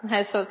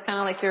 Okay, so it's kind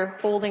of like you're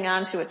holding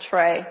onto a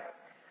tray.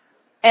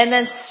 And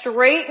then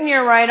straighten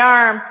your right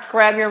arm,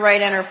 grab your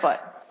right inner foot.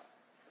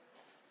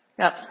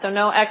 Yep, so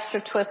no extra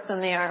twists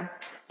in the arm.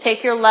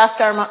 Take your left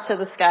arm up to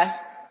the sky.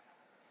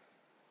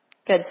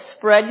 Good.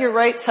 Spread your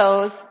right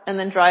toes and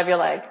then drive your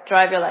leg.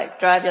 Drive your leg,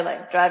 drive your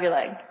leg, drive your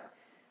leg.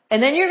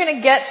 And then you're going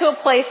to get to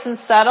a place and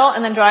settle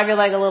and then drive your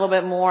leg a little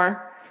bit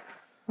more.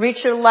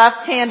 Reach your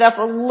left hand up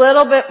a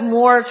little bit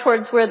more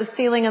towards where the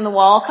ceiling and the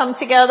wall come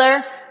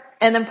together.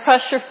 And then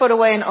press your foot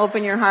away and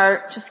open your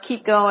heart. Just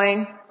keep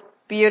going.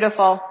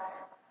 Beautiful.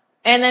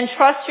 And then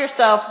trust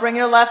yourself. Bring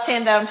your left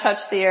hand down, touch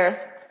the earth.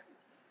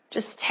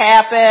 Just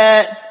tap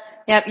it.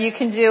 Yep, you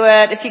can do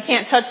it. If you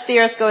can't touch the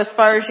earth, go as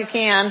far as you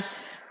can.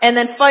 And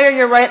then fire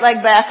your right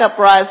leg back up,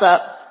 rise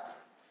up.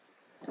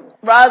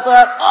 Rise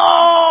up.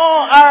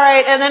 Oh,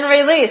 alright. And then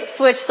release.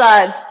 Switch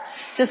sides.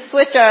 Just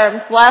switch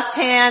arms. Left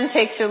hand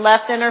takes your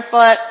left inner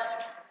foot.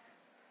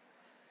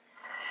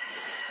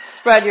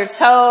 Spread your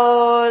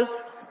toes.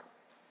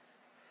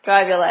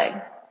 Drive your leg.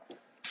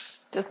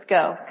 Just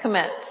go.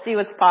 Commit. See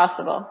what's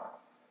possible.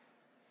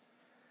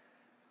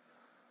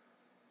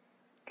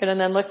 Good, and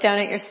then look down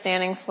at your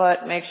standing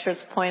foot. Make sure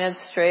it's pointed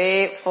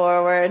straight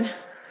forward.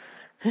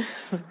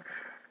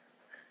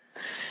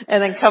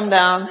 And then come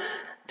down.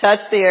 Touch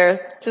the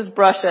earth. Just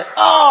brush it.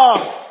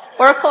 Oh!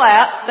 Or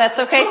collapse. That's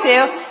okay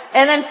too.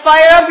 And then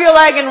fire up your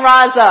leg and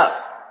rise up.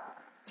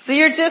 So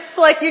you're just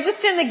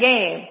in the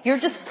game. You're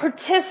just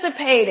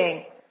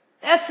participating.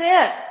 That's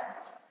it.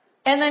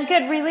 And then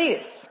good,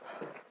 release.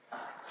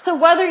 So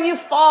whether you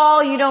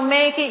fall, you don't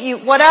make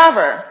it,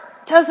 whatever.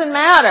 Doesn't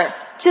matter.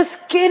 Just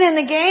get in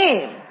the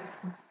game.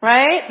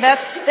 Right?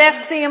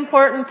 That's the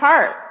important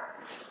part.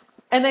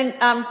 And then,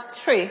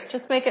 tree.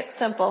 Just make it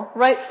simple.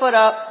 Right foot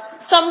up.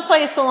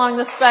 Someplace along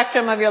the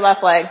spectrum of your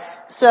left leg.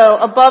 So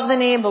above the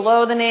knee,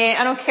 below the knee.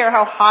 I don't care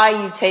how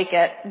high you take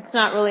it. It's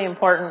not really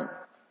important.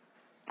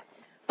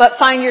 But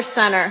find your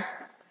center.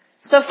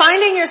 So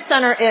finding your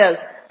center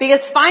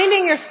because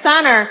finding your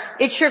center,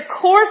 it's your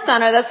core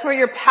center. That's where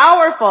you're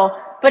powerful.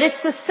 But it's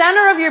the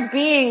center of your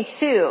being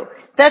too.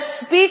 That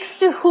speaks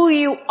to who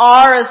you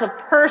are as a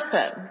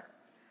person.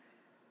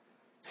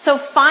 So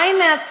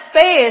find that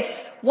space.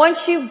 Once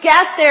you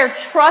get there,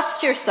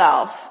 trust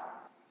yourself.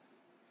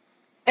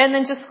 And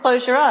then just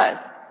close your eyes.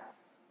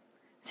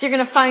 So you're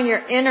going to find your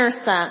inner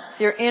sense,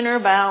 your inner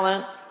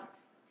balance.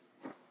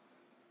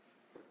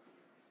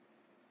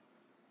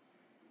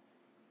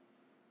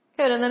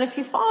 Good. And then if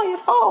you fall, you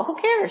fall. Who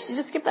cares? You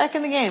just get back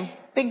in the game.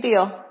 Big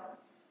deal.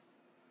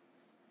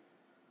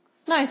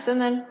 Nice. And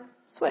then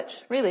switch.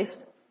 Release.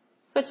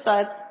 Switch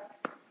sides.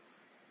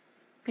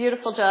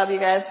 Beautiful job, you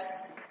guys.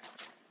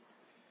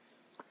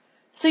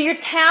 So you're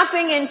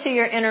tapping into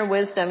your inner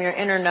wisdom, your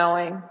inner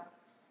knowing.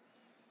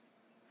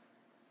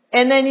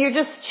 And then you're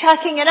just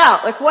checking it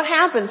out. Like what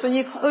happens when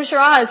you close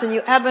your eyes and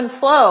you ebb and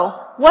flow?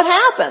 What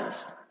happens?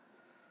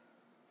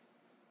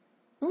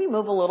 Let me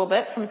move a little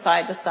bit from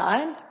side to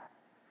side.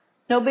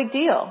 No big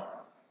deal.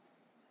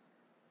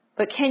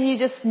 But can you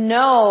just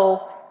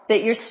know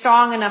that you're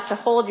strong enough to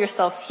hold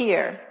yourself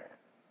here?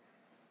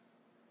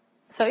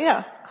 So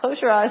yeah,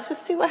 close your eyes.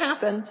 Just see what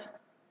happens.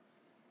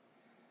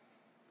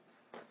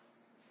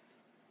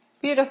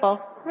 Beautiful.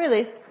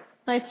 Release.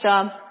 Nice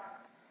job.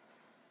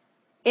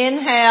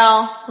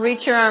 Inhale,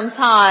 reach your arms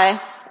high,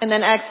 and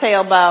then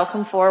exhale, bow,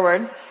 come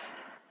forward.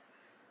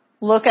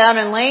 Look out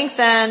and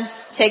lengthen.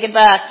 Take it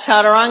back.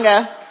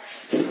 Chaturanga.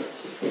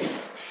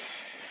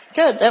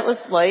 Good, that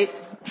was light.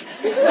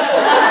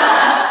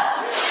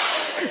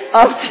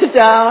 Up to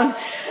down.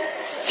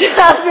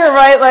 Step your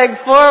right leg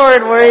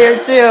forward, warrior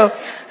two.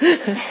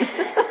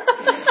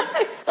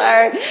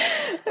 Sorry.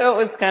 That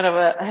was kind of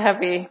a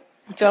heavy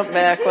jump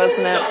back,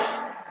 wasn't it?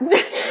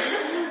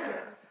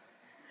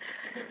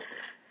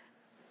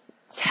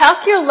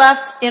 Tuck your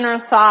left inner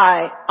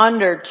thigh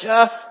under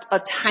just a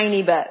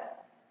tiny bit.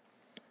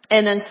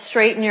 And then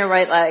straighten your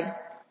right leg.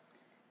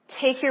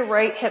 Take your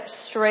right hip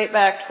straight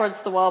back towards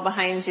the wall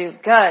behind you.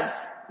 Good.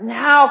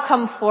 Now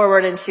come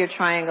forward into your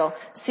triangle.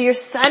 So you're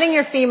setting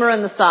your femur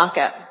in the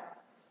socket.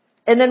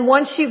 And then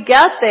once you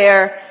get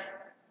there,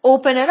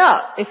 open it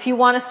up. If you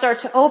want to start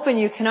to open,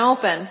 you can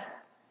open.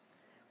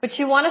 But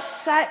you want to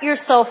set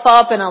yourself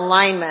up in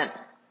alignment.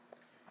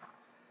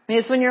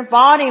 Because when you're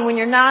not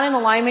in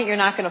alignment, you're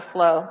not going to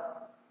flow.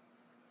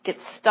 Get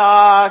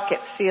stuck.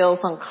 It feels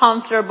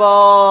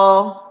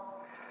uncomfortable.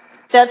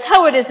 That's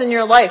how it is in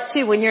your life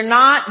too. When you're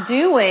not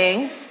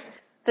doing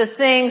the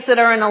things that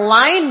are in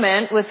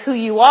alignment with who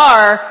you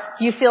are,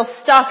 you feel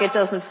stuck. It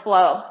doesn't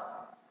flow.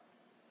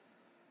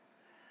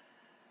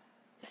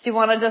 So you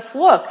want to just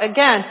look.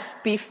 Again,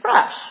 be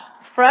fresh.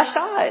 Fresh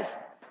eyes.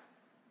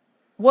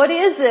 What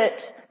is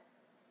it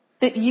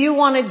that you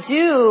want to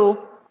do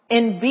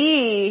and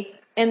be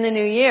in the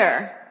new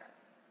year?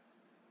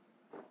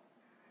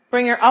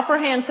 Bring your upper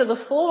hand to the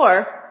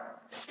floor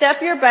Step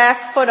your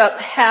back foot up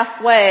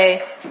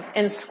halfway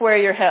and square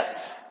your hips.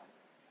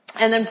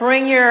 And then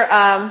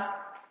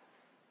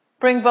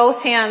bring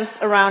both hands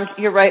around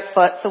your right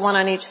foot, so one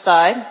on each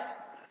side.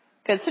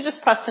 Good, so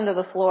just press into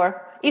the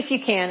floor, if you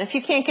can. If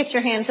you can't get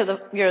your hand to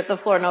the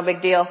floor, no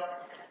big deal.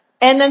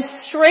 And then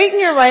straighten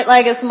your right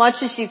leg as much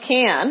as you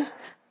can.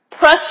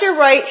 Press your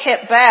right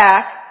hip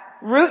back,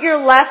 root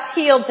your left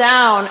heel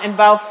down, and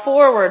bow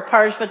forward,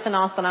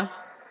 Parsvottanasana.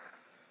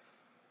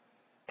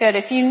 Good,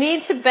 if you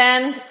need to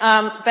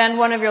bend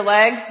one of your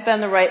legs,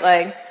 bend the right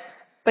leg.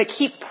 But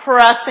keep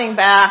pressing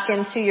back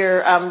into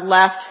your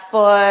left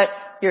foot.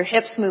 Your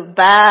hips move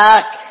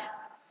back.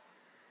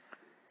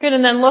 Good,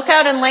 and then look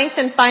out and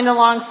lengthen, find a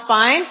long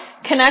spine.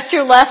 Connect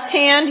your left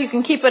hand. You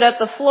can keep it at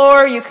the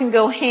floor. You can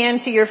go hand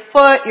to your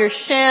foot, your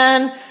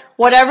shin,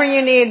 whatever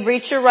you need.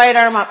 Reach your right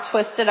arm up,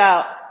 twist it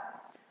out.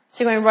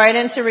 So you're going right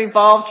into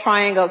revolved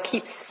triangle.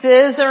 Keep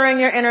scissoring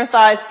your inner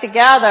thighs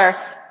together.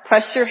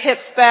 Press your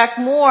hips back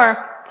more.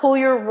 Pull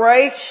your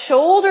right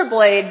shoulder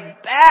blade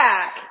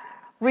back.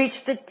 Reach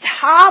the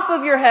top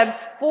of your head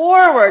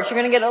forward. You're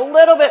going to get a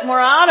little bit more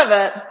out of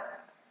it.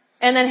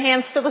 And then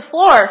hands to the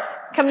floor.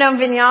 Come down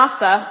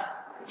vinyasa.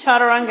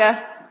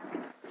 Chaturanga.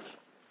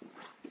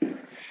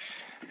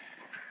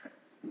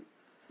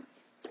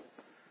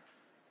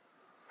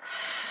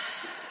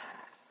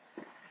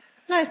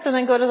 Nice. And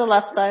then go to the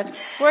left side.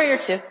 Warrior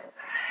two.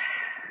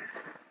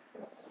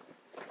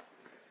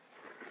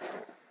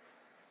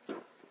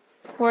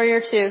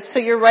 Warrior two. So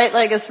your right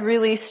leg is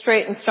really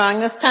straight and strong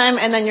this time,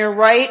 and then your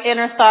right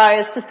inner thigh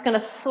is just going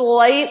to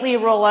slightly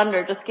roll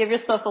under. Just give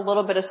yourself a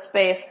little bit of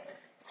space.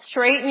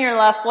 Straighten your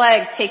left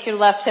leg. Take your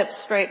left hip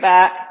straight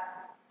back,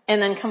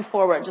 and then come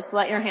forward. Just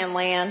let your hand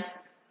land.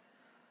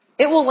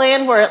 It will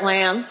land where it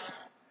lands.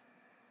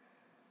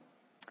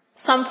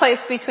 Someplace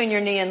between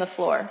your knee and the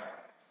floor.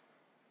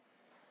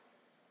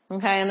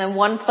 Okay, and then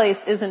one place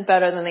isn't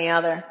better than the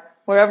other.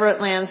 Wherever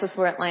it lands is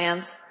where it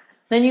lands.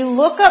 Then you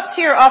look up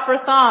to your upper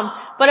thumb,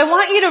 but I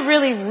want you to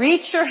really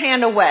reach your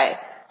hand away.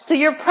 So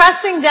you're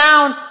pressing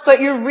down, but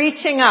you're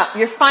reaching up.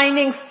 You're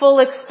finding full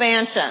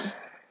expansion.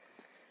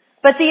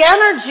 But the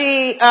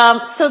energy,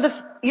 so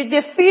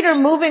the feet are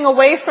moving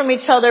away from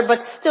each other, but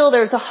still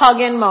there's a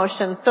hug-in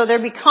motion. So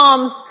there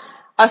becomes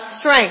a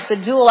strength,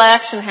 a dual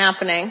action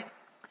happening.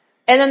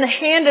 And then the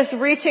hand is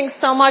reaching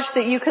so much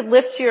that you could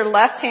lift your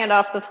left hand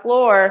off the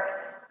floor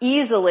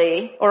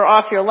easily or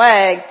off your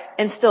leg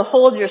and still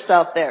hold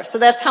yourself there. So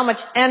that's how much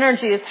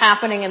energy is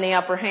happening in the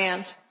upper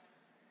hand.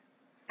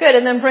 Good.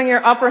 And then bring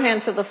your upper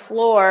hand to the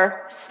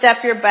floor. Step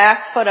your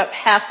back foot up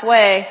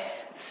halfway.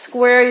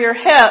 Square your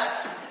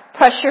hips.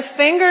 Press your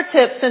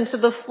fingertips into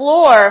the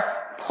floor.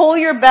 Pull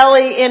your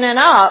belly in and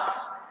up.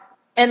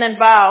 And then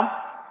bow.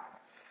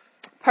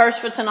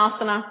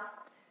 Parsvottanasana.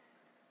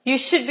 You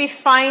should be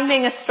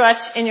finding a stretch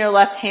in your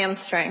left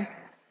hamstring.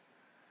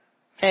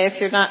 Okay,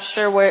 if you're not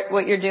sure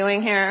what you're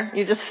doing here,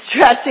 you're just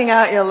stretching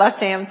out your left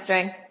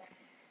hamstring.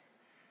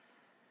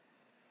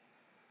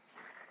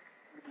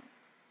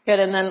 Good,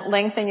 and then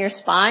lengthen your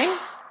spine.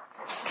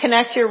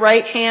 Connect your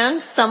right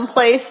hand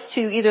someplace to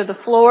either the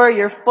floor,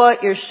 your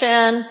foot, your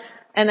shin,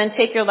 and then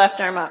take your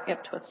left arm up.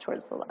 Yep, twist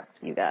towards the left.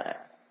 You got it.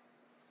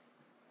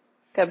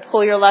 Good,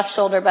 pull your left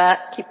shoulder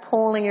back. Keep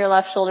pulling your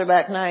left shoulder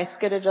back. Nice,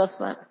 good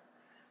adjustment.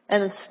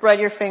 And then spread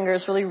your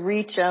fingers, really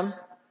reach them.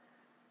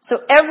 So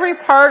every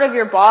part of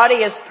your body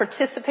is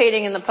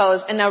participating in the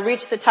pose. And now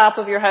reach the top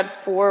of your head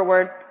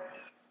forward.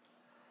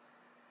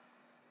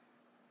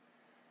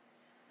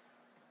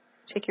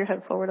 Take your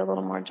head forward a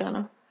little more,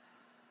 Jenna.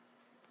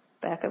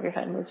 Back of your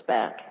head moves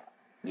back.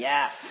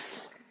 Yes.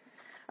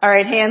 All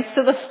right, hands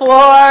to the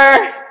floor.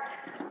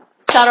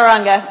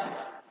 Chaturanga.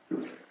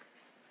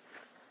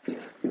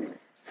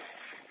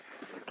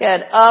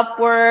 Good.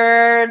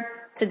 Upward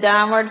to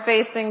downward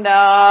facing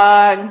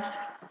dog.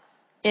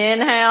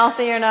 Inhale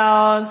through your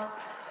nose.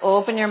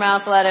 Open your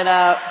mouth, let it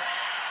out.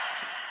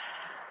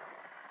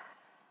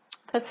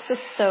 That's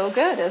just so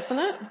good, isn't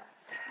it?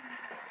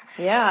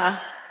 Yeah.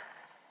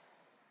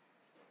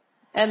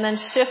 And then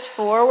shift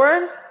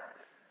forward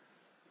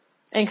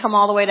and come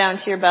all the way down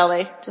to your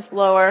belly. Just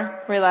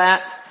lower,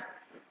 relax.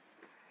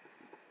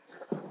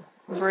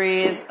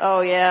 Breathe. Oh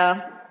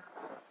yeah.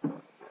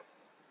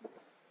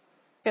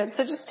 Good.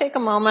 So just take a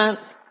moment.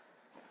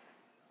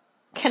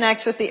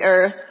 Connect with the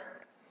earth.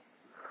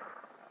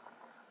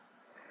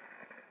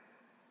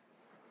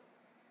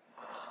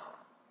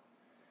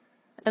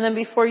 And then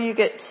before you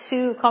get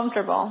too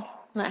comfortable,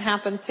 and that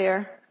happens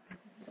here,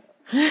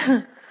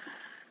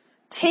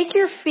 take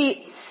your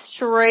feet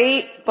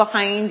straight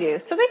behind you.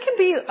 So they can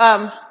be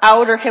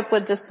out or hip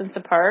width distance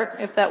apart,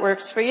 if that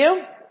works for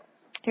you.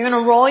 You're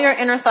going to roll your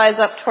inner thighs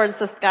up towards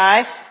the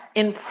sky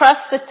and press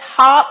the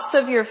tops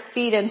of your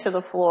feet into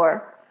the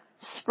floor.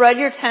 Spread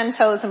your 10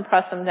 toes and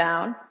press them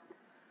down.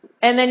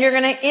 And then you're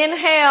going to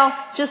inhale.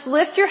 Just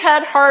lift your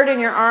head hard in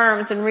your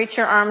arms and reach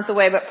your arms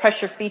away, but press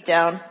your feet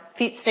down.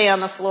 Feet stay on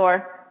the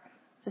floor.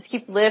 Just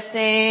keep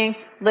lifting,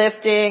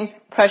 lifting.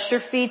 Press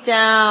your feet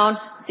down.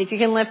 See if you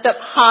can lift up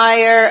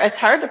higher. It's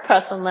hard to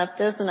press and lift,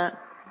 isn't it?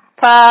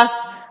 Press,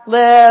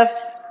 Lift,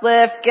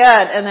 lift, good.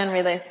 And then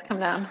release, come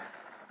down.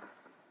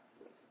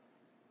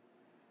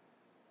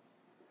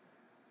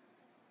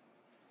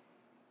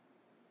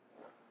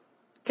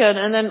 Good,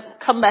 and then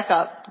come back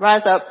up,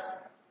 rise up.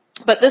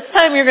 But this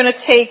time you're going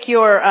to take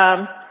your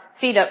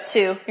feet up too.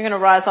 You're going to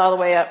rise all the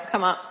way up,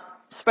 come up,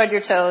 spread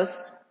your toes.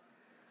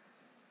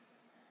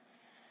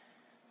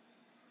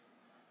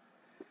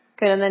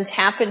 Good, and then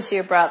tap into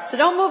your breath. So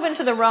don't move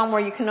into the realm where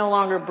you can no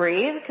longer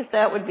breathe, because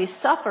that would be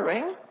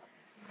suffering.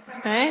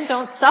 Okay,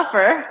 don't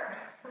suffer.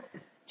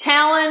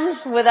 Challenge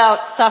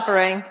without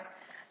suffering.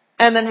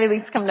 And then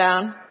release, come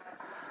down.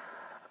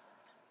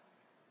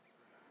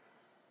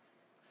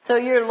 So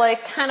you're like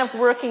kind of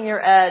working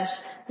your edge.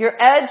 Your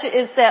edge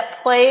is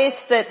that place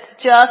that's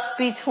just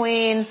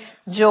between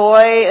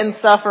joy and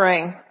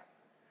suffering.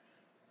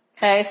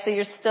 Okay,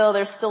 so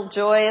there's still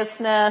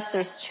joyousness,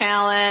 there's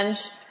challenge,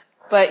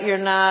 but you're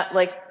not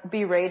like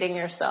berating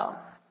yourself.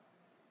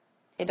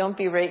 Okay, don't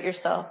berate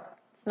yourself.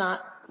 It's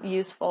not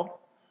useful.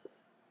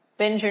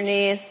 Bend your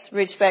knees,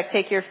 reach back,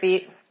 take your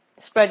feet,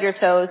 spread your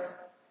toes.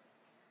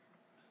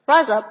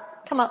 Rise up,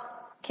 come up,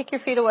 kick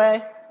your feet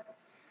away.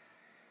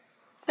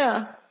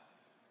 Yeah.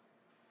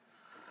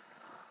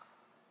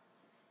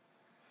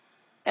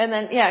 And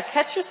then,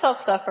 catch yourself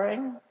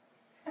suffering.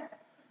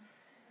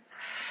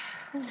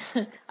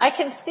 I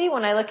can see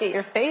when I look at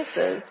your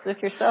faces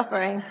if you're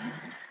suffering.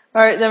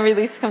 All right, then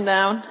release, come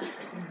down.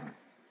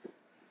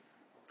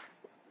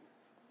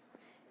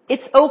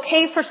 It's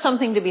okay for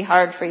something to be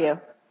hard for you.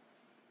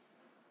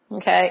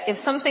 Okay? If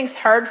something's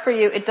hard for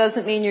you, it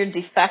doesn't mean you're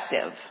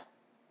defective.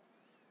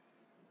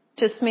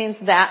 It just means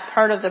that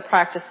part of the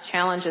practice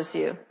challenges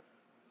you.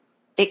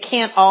 It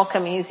can't all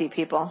come easy,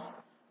 people.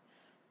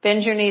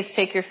 Bend your knees,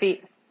 take your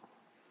feet.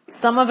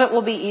 Some of it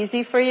will be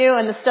easy for you,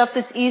 and the stuff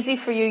that's easy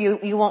for you,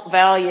 you won't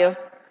value.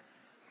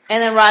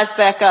 And then rise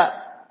back up.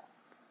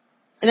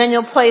 And then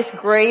you'll place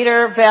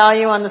greater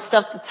value on the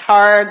stuff that's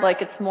hard,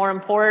 like it's more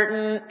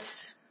important,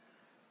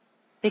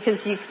 because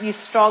you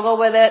struggle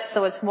with it,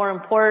 so it's more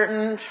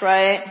important,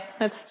 right?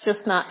 That's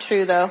just not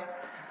true, though.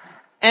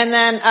 And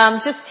then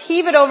just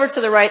heave it over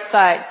to the right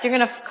side. So you're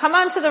going to come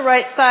onto the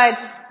right side,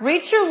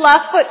 reach your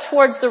left foot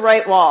towards the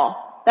right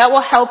wall. That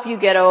will help you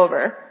get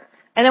over.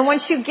 And then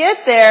once you get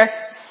there,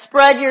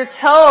 spread your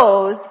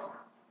toes.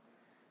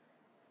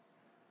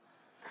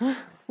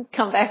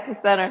 Come back to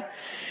center.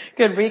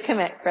 Good.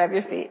 Recommit. Grab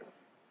your feet.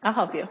 I'll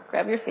help you.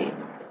 Grab your feet.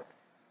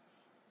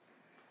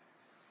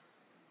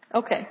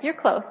 Okay. You're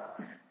close.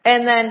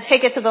 And then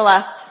take it to the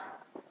left.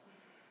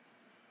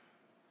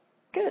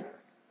 Good.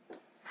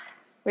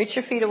 Reach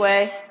your feet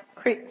away.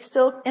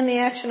 Still in the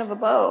action of a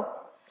bow.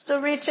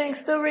 Still reaching,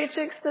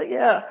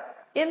 yeah.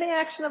 In the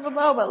action of a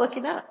bow, but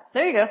looking up.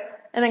 There you go.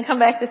 And then come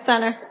back to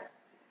center.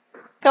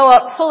 Go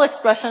up, full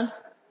expression.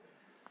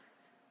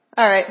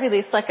 All right,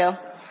 release, let go.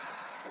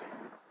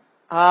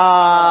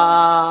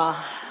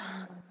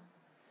 Ah.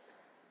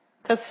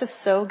 That's just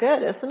so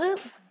good, isn't it?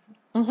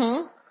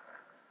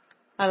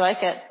 I like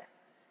it.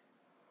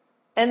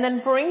 And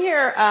then bring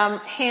your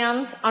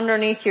hands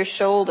underneath your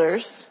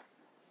shoulders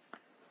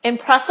and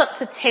press up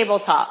to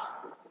tabletop.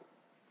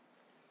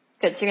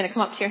 Good, so you're going to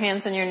come up to your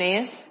hands and your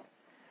knees.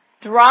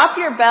 Drop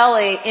your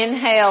belly,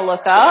 inhale,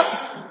 look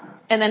up.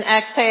 And then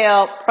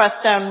exhale, press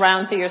down,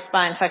 round through your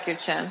spine, tuck your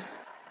chin.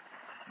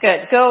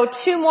 Good. Go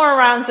 2 more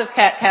rounds of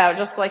cat-cow,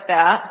 just like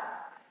that.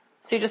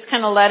 So you're just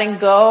kind of letting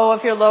go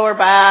of your lower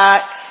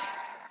back.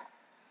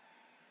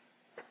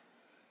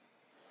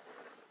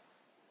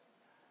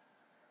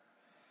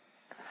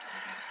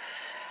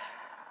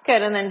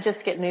 Good, and then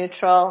just get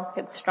neutral,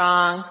 get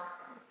strong.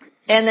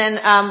 And then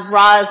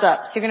rise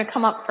up. So you're going to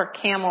come up for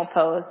camel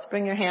pose.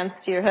 Bring your hands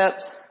to your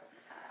hips.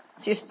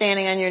 So you're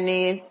standing on your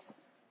knees.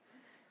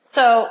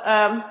 So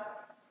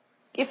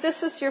if this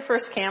is your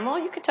first camel,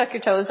 you could tuck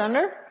your toes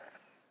under.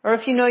 Or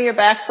if you know your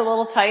back's a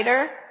little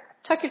tighter,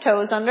 tuck your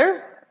toes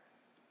under.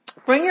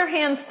 Bring your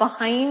hands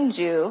behind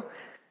you.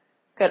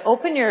 Good.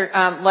 Open your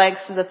legs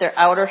so that they're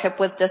outer hip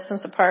width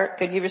distance apart.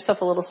 Good. Give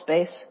yourself a little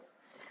space.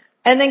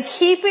 And then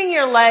keeping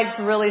your legs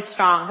really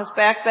strong, because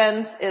back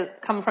bends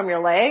come from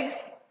your legs.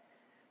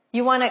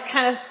 You want to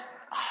kind of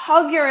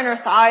hug your inner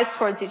thighs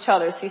towards each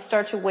other. So you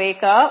start to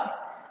wake up.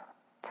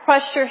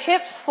 Press your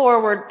hips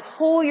forward.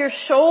 Pull your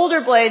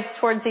shoulder blades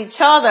towards each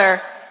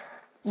other.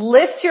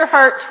 Lift your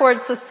heart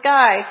towards the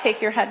sky.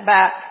 Take your head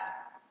back.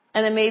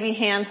 And then maybe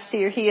hands to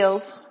your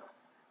heels.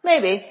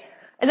 Maybe.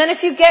 And then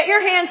if you get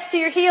your hands to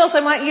your heels,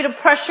 I want you to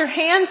press your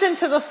hands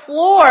into the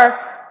floor.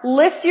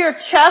 Lift your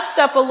chest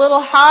up a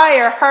little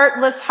higher. Heart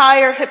lifts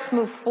higher. Hips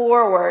move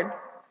forward.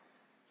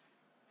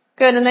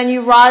 Good. And then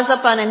you rise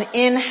up on an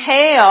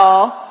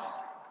inhale.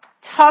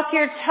 Tuck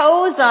your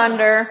toes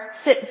under.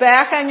 Sit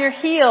back on your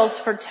heels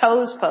for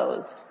toes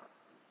pose.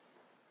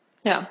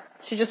 Yeah.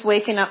 So you're just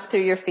waking up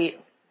through your feet.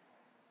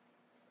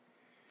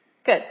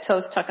 Good.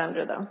 Toes tuck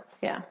under them.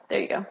 Yeah. There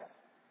you go.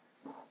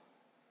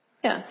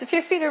 Yeah. So if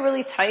your feet are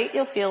really tight,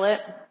 you'll feel it.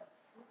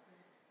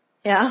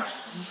 Yeah.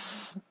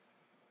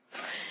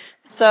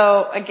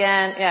 So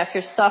again, if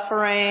you're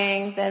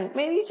suffering, then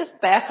maybe you just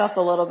back up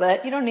a little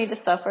bit. You don't need to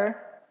suffer.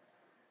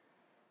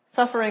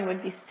 Suffering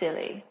would be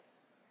silly.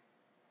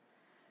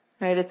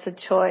 Right? It's a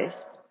choice.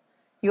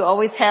 You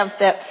always have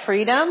that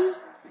freedom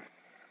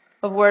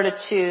of where to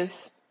choose.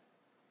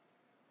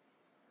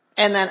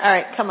 And then,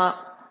 alright, come up.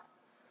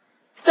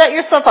 Set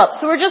yourself up.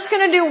 So we're just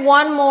going to do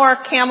one more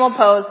camel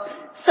pose.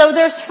 So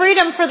there's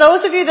freedom for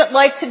those of you that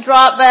like to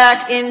drop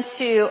back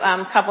into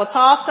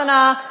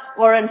Kapotasana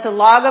or into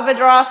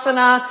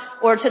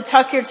Lagavadrasana or to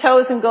tuck your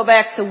toes and go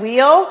back to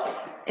wheel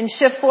and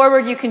shift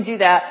forward, you can do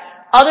that.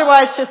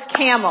 Otherwise, just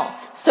camel.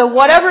 So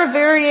whatever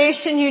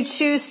variation you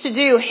choose to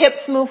do,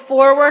 hips move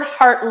forward,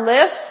 heart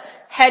lifts,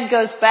 head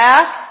goes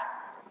back.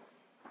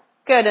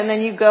 Good, and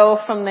then you go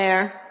from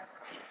there.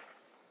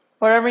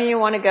 Wherever you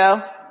want to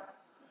go.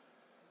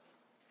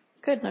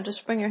 Good, now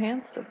just bring your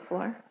hands to the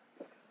floor.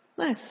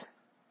 Nice.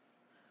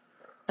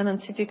 And then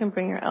see if you can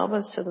bring your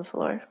elbows to the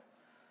floor.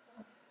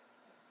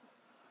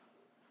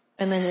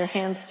 And then your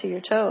hands to your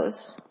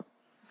toes.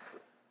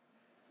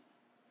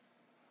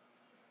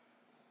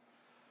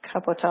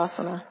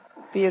 Kapotasana.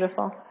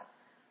 Beautiful.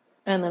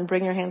 And then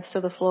bring your hands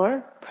to the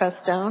floor. Press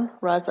down.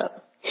 Rise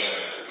up.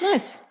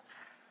 Nice.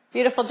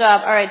 Beautiful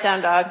job. All right,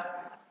 down dog.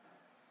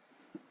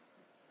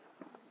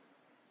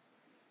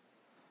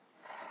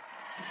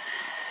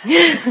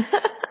 It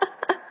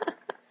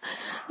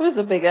was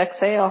a big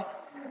exhale.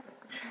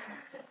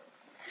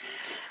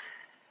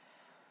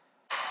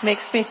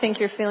 Makes me think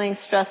you're feeling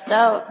stressed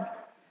out.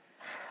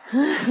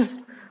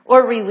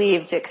 Or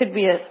relieved. It could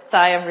be a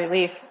sigh of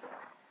relief.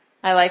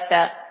 I like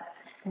that.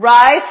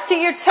 Rise to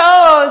your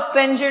toes,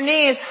 bend your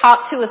knees,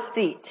 hop to a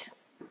seat.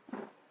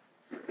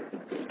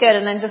 Good,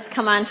 and then just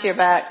come onto your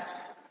back.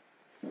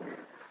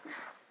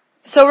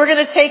 So we're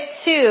going to take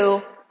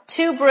two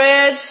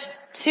bridge,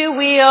 2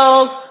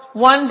 wheels,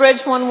 1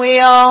 bridge, 1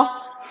 wheel,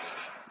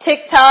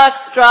 tick-tocks,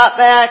 drop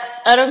backs.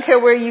 I don't care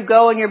where you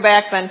go in your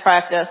back bend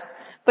practice.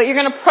 But you're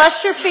going to press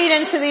your feet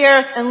into the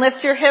earth and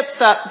lift your hips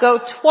up. Go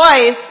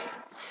twice,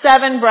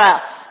 7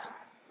 breaths.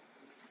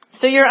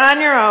 So you're on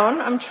your own.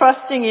 I'm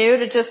trusting you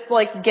to just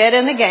get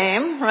in the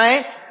game,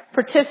 right?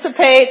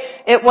 Participate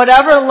at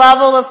whatever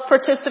level of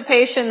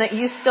participation that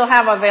you still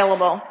have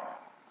available.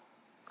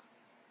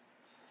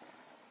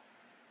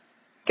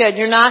 Good.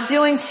 You're not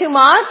doing too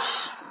much,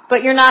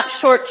 but you're not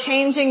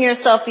shortchanging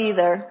yourself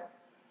either.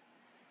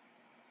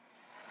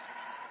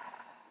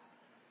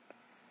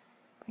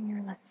 Bring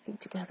your left feet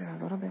together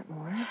a little bit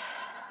more.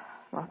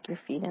 Rock your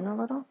feet in a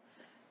little.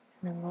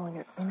 And then roll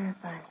your inner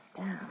thighs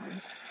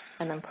down.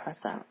 And then press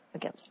out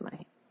against my...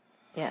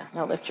 Yeah,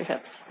 now lift your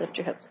hips. Lift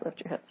your hips.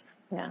 Lift your hips.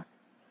 Yeah.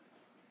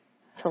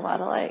 It's a lot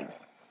of legs.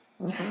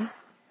 Mm-hmm.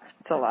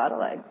 It's a lot of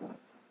legs.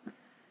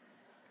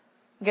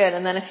 Good.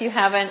 And then if you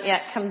haven't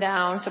yet come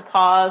down to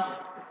pause,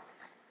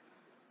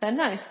 then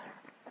nice.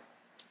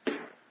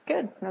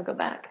 Good. Now go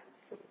back.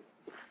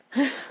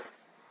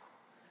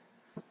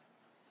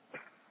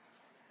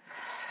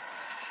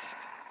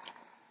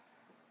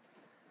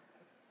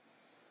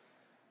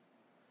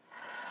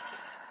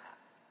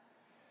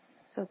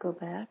 So go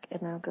back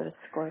and now go to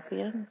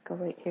scorpion. Go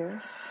right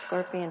here.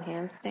 Scorpion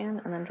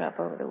handstand and then drop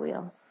over to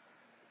wheel.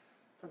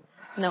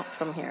 No,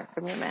 from here,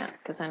 from your mat,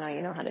 because I know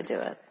you know how to do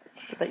it.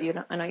 So that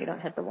I know you don't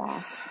hit the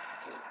wall.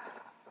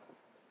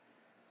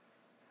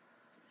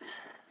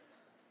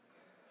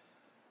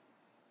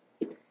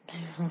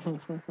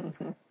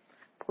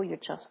 Pull your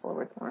chest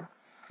forward more.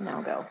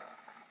 Now go.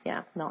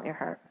 Yeah, melt your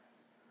heart.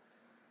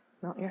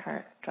 Melt your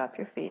heart. Drop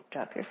your feet,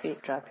 drop your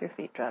feet, drop your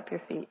feet, drop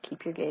your feet.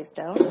 Keep your gaze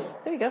down.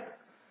 There you go.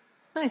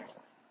 Nice.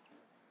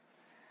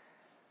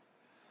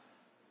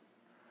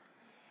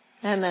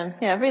 And then,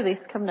 release.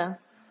 Come down.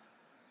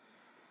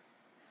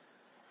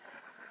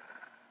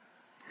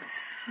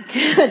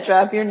 Good.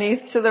 Drop your knees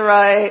to the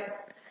right.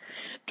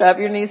 Drop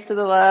your knees to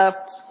the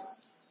left.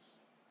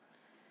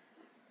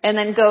 And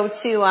then go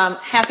to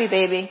happy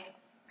baby.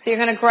 So you're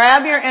going to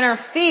grab your inner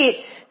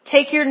feet,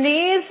 take your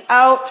knees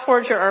out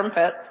towards your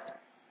armpits,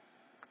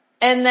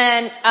 and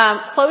then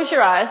close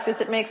your eyes because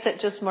it makes it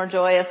just more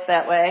joyous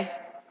that way.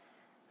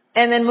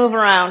 And then move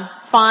around.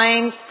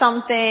 Find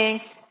something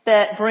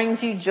that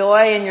brings you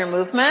joy in your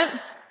movement.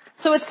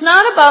 So it's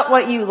not about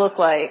what you look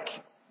like.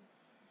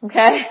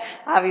 Okay?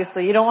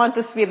 Obviously, you don't want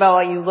this to be about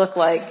what you look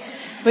like.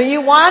 But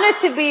you want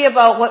it to be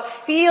about what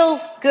feels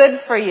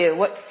good for you,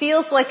 what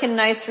feels like a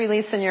nice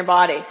release in your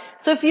body.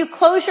 So if you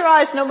close your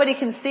eyes, nobody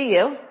can see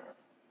you.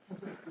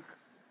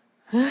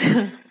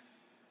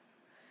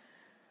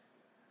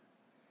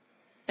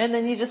 And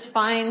then you just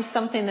find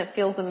something that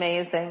feels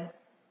amazing.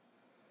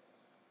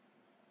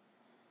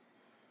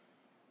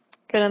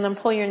 Good, and then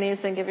pull your knees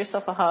and give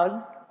yourself a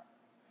hug.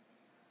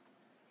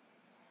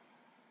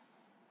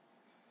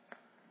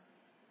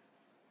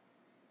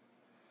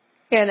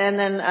 Good, and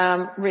then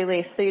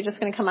release. So you're just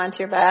going to come onto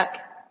your back,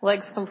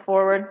 legs come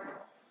forward,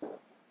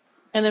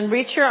 and then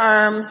reach your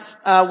arms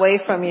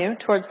away from you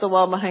towards the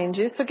wall behind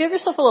you. So give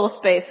yourself a little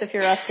space if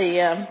you're at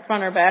the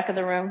front or back of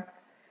the room.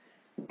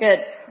 Good,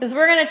 because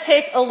we're going to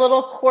take a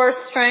little core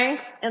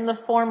strength in the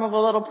form of a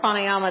little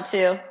pranayama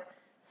too.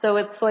 So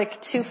it's like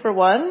 2 for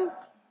 1.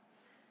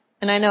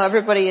 And I know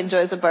everybody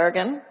enjoys a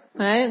bargain,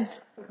 right?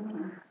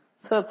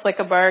 So So it's like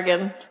a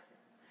bargain.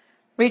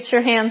 Reach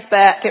your hands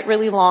back, get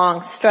really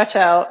long, stretch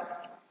out.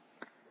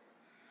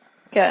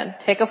 Good.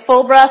 Take a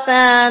full breath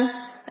in,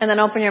 and then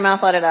open your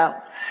mouth, let it out.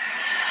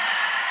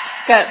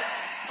 Good.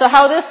 So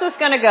how this is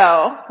going to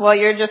go, while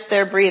you're just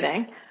there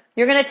breathing,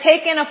 you're going to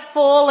take in a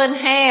full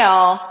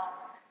inhale,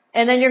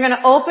 and then you're going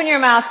to open your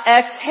mouth,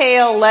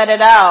 exhale, let it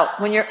out.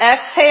 When your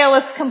exhale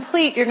is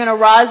complete, you're going to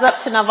rise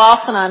up to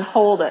Navasana and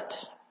hold it.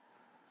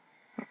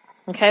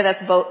 Okay,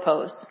 that's boat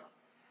pose.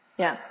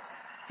 Yeah.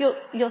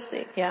 You'll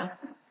see, yeah.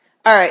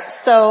 Alright,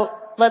 so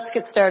let's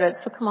get started.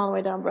 So come all the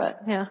way down,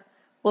 Brett. Yeah.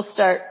 We'll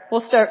start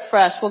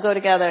fresh. We'll go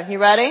together. You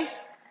ready?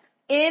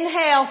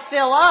 Inhale,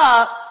 fill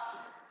up.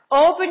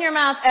 Open your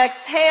mouth,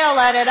 exhale,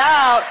 let it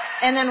out,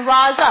 and then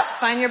rise up.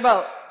 Find your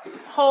boat.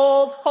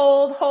 Hold,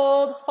 hold,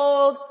 hold,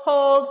 hold,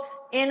 hold.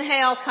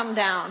 Inhale, come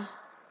down.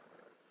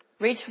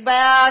 Reach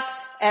back,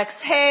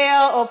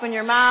 exhale, open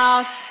your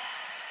mouth,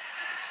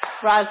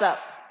 rise up.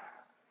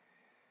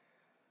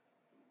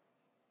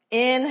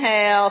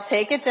 Inhale,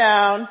 take it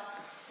down.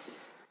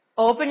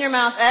 Open your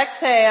mouth,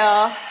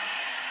 exhale,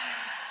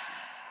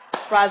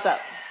 rise up.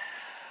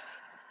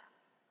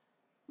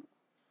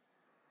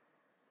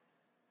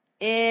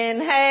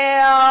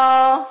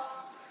 Inhale,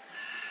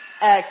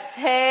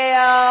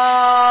 exhale,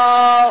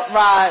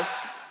 rise.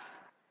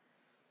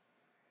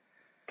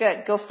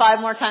 Good. Go 5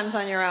 more times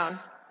on your own.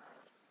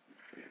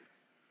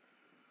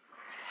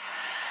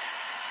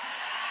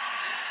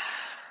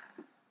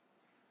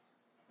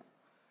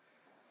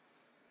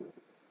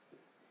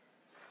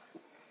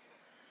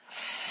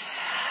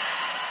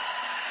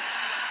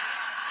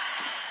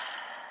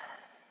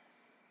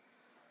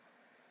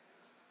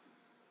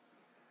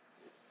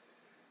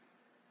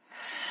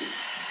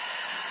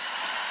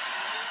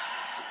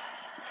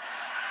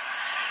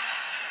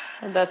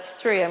 And that's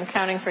 3. I'm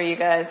counting for you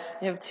guys.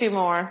 You have 2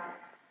 more.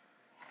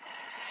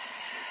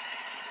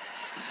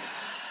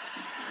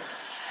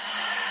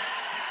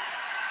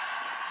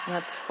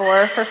 That's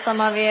 4 for some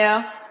of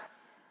you.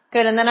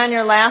 Good. And then on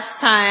your last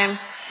time,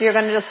 you're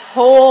going to just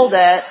hold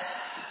it,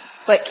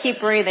 but keep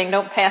breathing.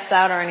 Don't pass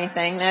out or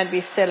anything. That'd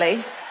be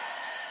silly.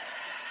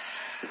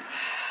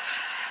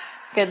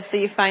 Good. So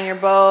you find your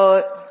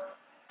boat.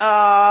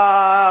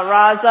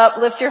 Rise up.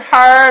 Lift your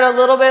heart a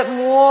little bit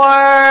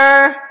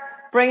more.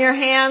 Bring your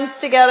hands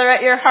together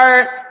at your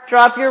heart.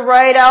 Drop your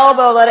right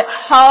elbow. Let it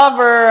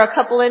hover a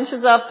couple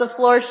inches off the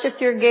floor.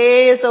 Shift your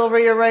gaze over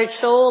your right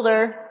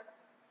shoulder.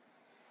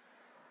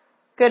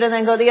 Good, and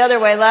then go the other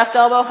way. Left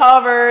elbow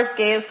hovers.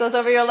 Gaze goes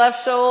over your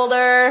left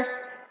shoulder.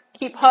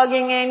 Keep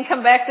hugging in.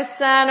 Come back to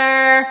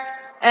center.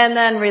 And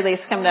then release.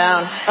 Come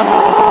down.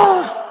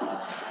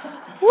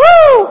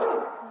 Woo!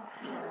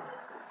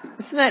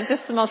 Isn't that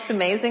just the most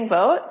amazing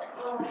boat?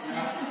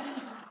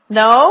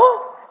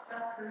 No?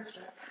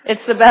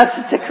 It's the best.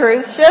 It's a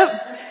cruise ship.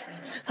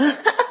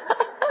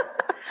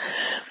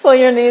 Pull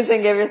your knees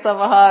and give yourself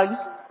a hug.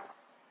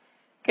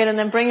 Good, and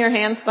then bring your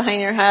hands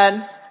behind your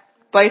head.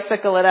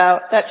 Bicycle it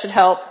out. That should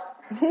help.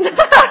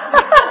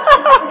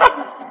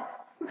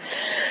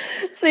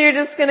 So you're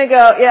just gonna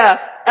go,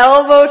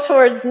 elbow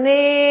towards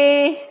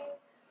knee.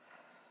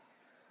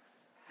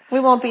 We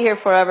won't be here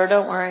forever,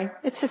 don't worry.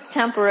 It's just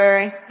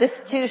temporary. This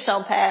too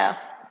shall pass.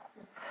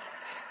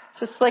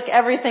 Just like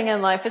everything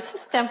in life, it's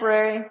just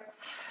temporary.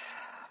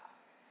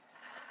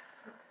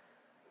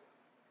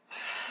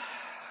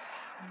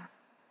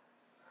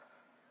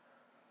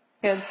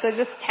 Good. So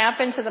just tap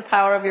into the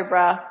power of your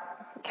breath.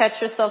 Catch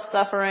yourself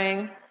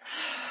suffering.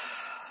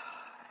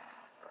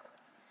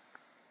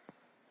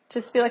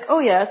 Just be like, oh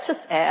yeah, it's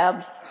just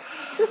abs.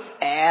 It's just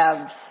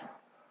abs.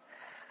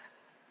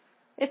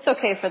 It's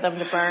okay for them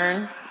to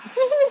burn.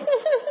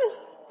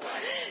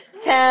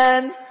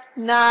 10,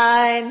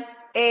 9,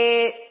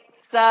 8,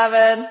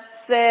 7,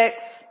 6,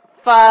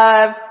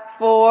 5,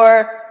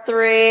 4,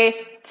 3,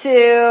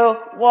 2,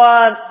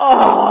 1.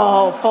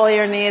 Oh, pull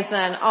your knees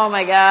in. Oh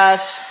my gosh.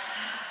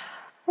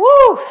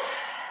 Woo!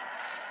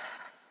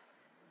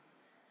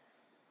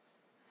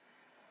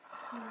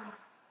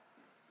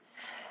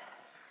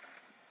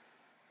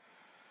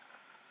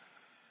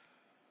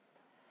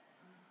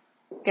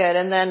 Good.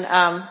 And then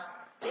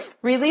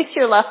release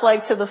your left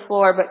leg to the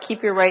floor, but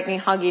keep your right knee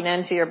hugging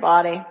into your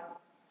body.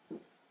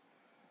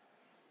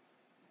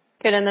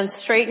 Good. And then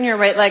straighten your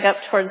right leg up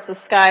towards the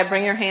sky.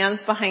 Bring your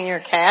hands behind your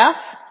calf.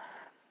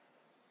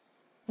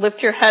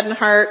 Lift your head and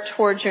heart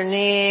towards your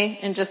knee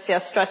and just,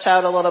 stretch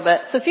out a little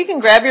bit. So if you can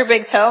grab your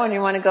big toe and you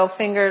want to go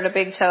finger to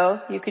big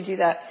toe, you could do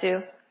that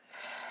too.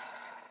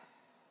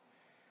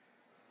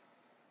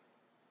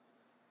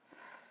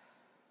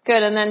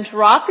 Good. And then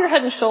drop your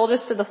head and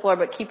shoulders to the floor,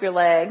 but keep your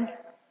leg.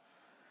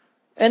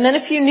 And then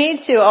if you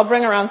need to, I'll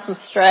bring around some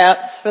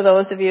straps for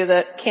those of you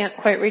that can't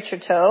quite reach your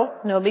toe.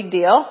 No big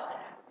deal.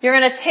 You're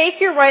going to take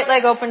your right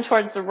leg open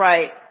towards the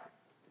right.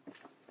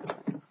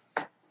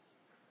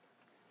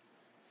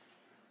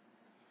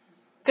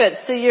 Good.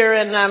 So you're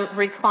in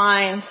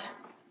reclined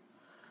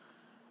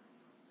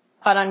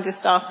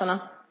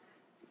Padangusthasana.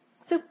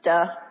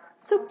 Supta.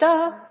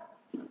 Supta.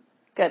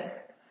 Good.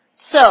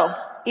 So,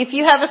 if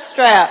you have a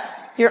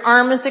strap, Your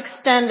arm is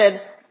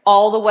extended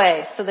all the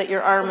way so that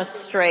your arm is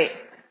straight.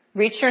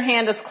 Reach your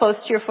hand as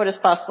close to your foot as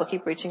possible.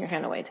 Keep reaching your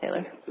hand away,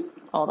 Taylor.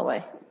 All the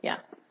way. Yeah.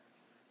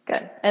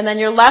 Good. And then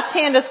your left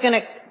hand is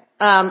going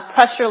to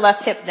press your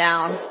left hip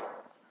down.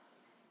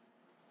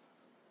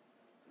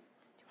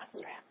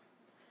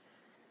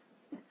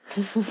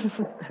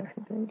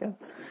 There you go.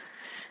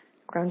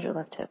 Ground your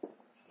left hip.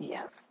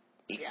 Yes.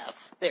 Yes.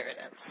 There it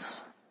is.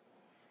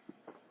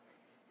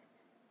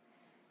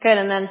 Good.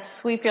 And then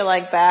sweep your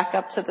leg back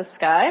up to the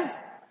sky.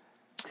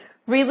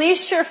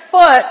 Release your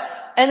foot,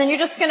 and then you're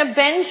just going to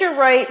bend your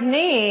right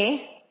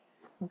knee,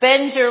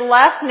 bend your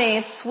left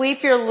knee, sweep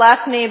your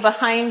left knee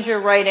behind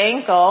your right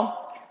ankle,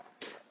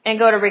 and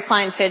go to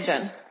reclined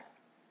pigeon.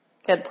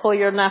 Good. Pull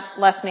your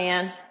left knee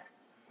in.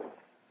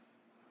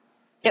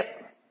 Yep.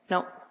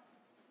 No.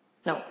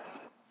 No.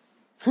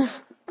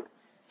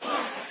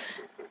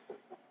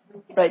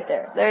 Right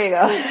there. There you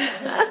go.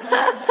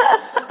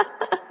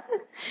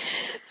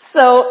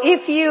 So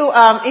if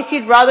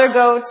you'd rather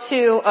go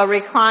to a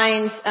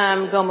reclined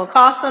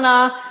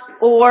Gomukhasana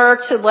or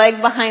to leg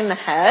behind the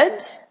head,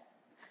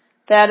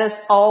 that is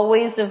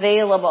always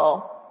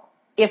available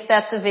if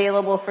that's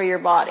available for your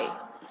body.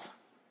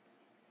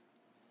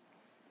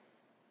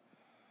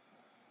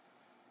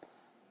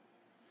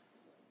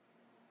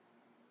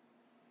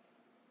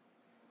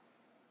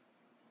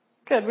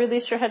 Good.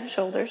 Release your head and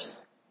shoulders.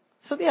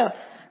 So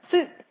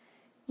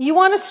you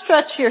want to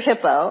stretch your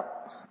hip out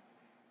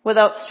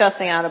without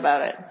stressing out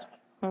about it.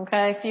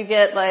 Okay? If you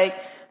get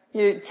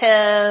you're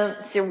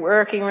tense, you're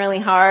working really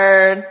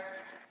hard,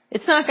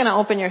 it's not going to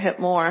open your hip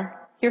more.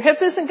 Your hip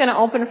isn't going to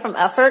open from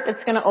effort,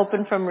 it's going to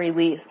open from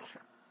release.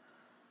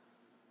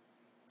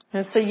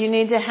 And so you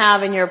need to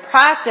have in your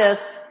practice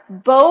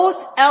both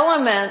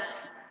elements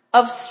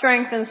of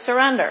strength and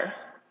surrender.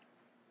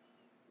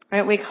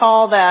 Right? We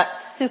call that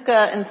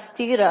sukha and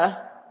sthira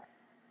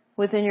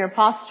within your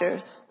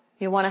postures.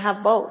 You want to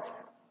have both.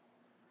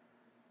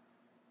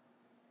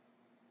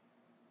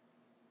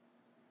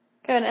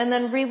 Good. And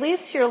then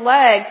release your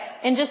leg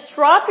and just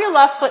drop your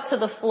left foot to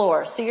the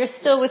floor. So you're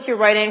still with your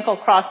right ankle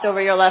crossed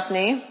over your left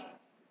knee.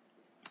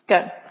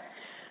 Good.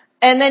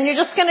 And then you're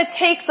just going to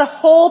take the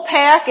whole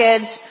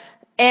package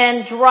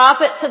and drop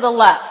it to the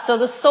left. So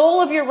the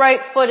sole of your right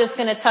foot is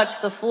going to touch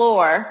the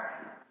floor.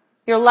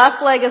 Your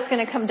left leg is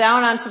going to come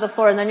down onto the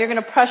floor, and then you're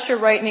going to press your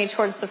right knee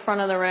towards the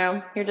front of the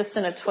room. You're just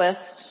in a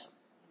twist.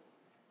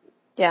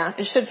 Yeah,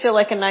 it should feel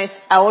like a nice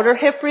outer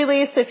hip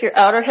release if your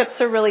outer hips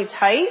are really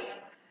tight.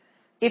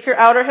 If your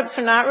outer hips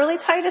are not really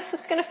tight, it's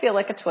just going to feel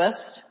like a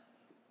twist.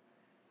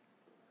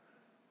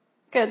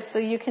 Good. So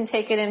you can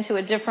take it into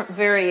a different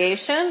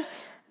variation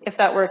if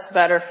that works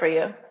better for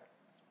you.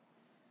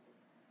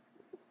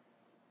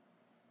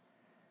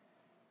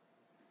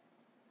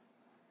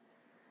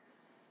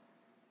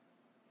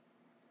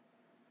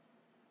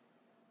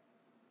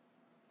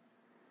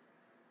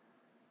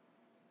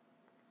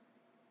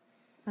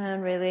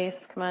 And release.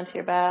 Come onto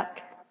your back.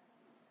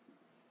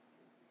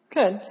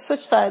 Good.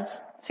 Switch sides.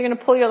 So you're going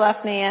to pull your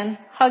left knee in,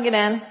 hug it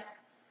in,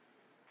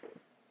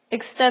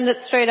 extend it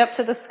straight up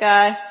to the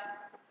sky.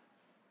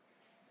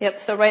 Yep,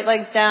 so right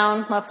leg's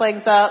down, left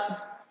leg's up.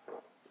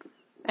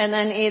 And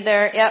then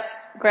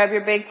grab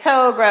your big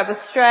toe, grab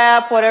a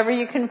strap, whatever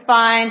you can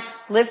find.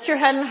 Lift your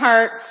head and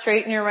heart,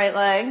 straighten your right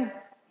leg.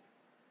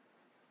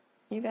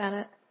 You got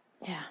it.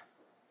 Yeah.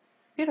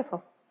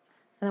 Beautiful.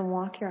 And then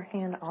walk your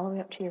hand all the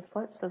way up to your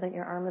foot so that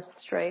your arm is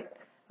straight.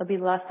 It'll be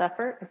less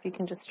effort if you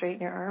can just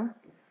straighten your arm.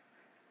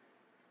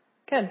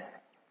 Good.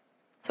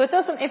 So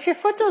if your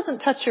foot doesn't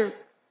touch your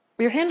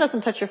hand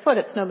doesn't touch your foot,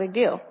 it's no big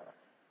deal.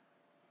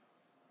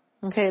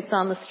 Okay, it's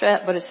on the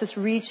strap, but it's just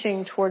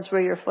reaching towards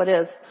where your foot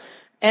is.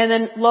 And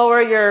then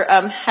lower your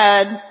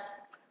head,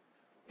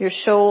 your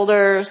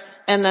shoulders,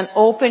 and then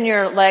open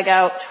your leg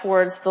out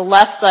towards the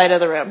left side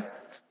of the room.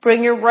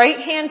 Bring your right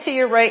hand to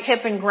your right hip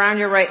and ground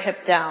your right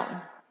hip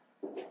down.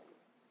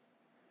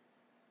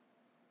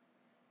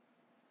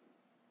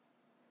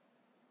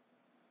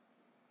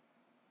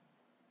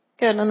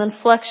 Good, and then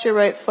flex your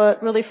right foot.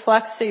 Really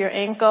flex to your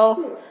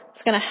ankle.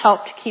 It's going to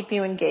help to keep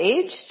you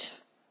engaged.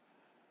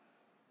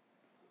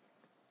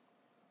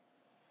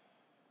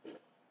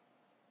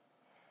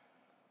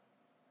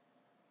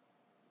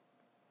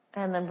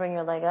 And then bring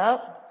your leg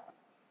up.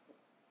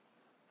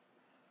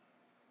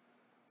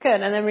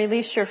 Good, and then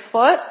release your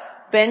foot.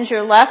 Bend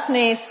your left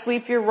knee.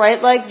 Sweep your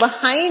right leg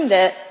behind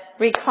it.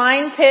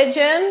 Reclined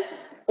pigeon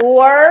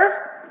or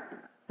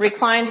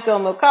reclined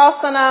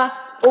Gomukhasana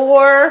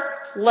or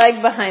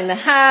leg behind the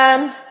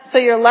head. So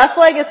your left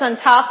leg is on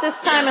top this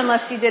time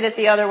unless you did it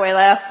the other way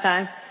last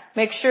time.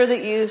 Make sure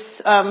that you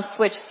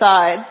switch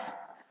sides.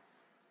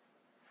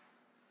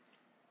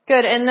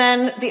 Good, and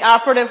then the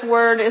operative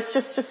word is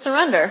just to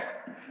surrender.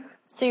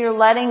 So you're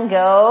letting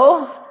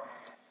go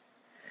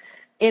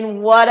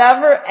in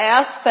whatever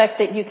aspect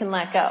that you can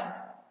let go.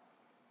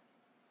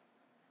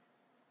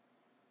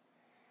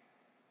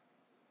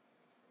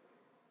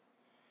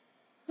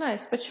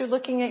 Nice, but you're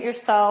looking at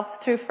yourself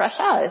through fresh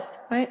eyes,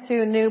 right?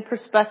 Through a new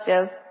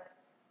perspective.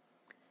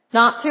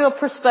 Not through a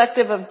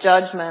perspective of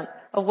judgment,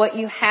 of what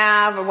you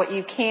have or what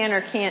you can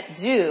or can't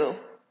do.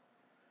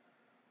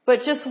 But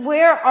just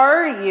where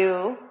are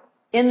you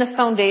in the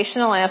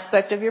foundational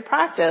aspect of your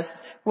practice?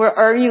 Where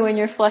are you in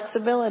your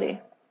flexibility?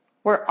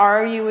 Where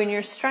are you in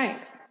your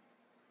strength?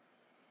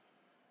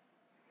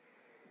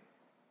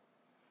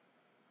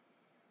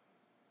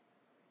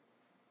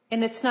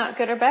 And it's not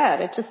good or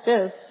bad. It just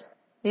is.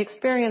 The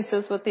experience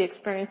is what the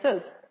experience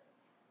is.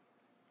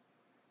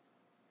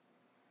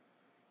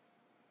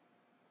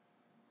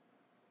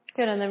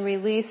 Good, and then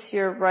release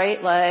your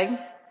right leg.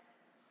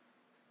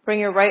 Bring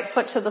your right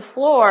foot to the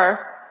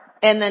floor,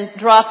 and then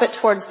drop it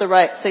towards the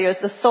right. So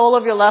the sole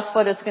of your left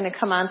foot is going to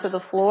come onto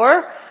the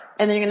floor,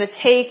 and then you're going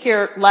to take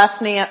your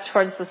left knee up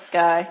towards the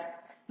sky.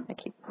 I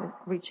keep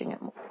reaching it.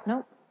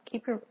 Nope.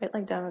 Keep your right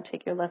leg down and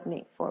take your left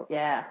knee forward.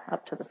 Yeah,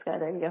 up to the sky.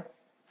 There you go.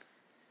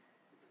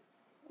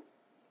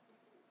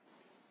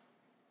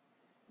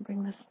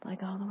 Bring this leg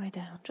all the way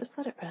down. Just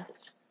let it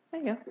rest.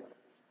 There you go.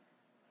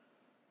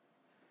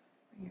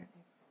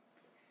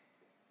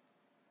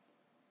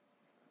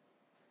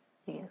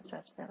 You can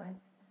stretch that way.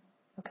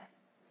 Okay.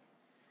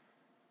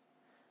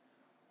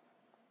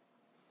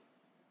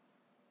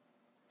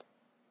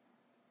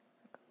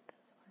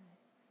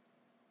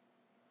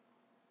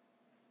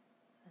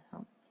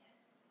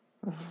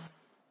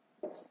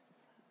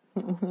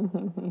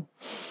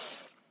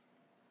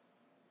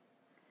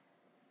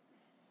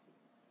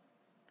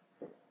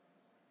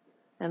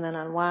 And then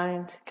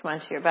unwind. Come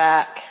onto your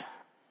back.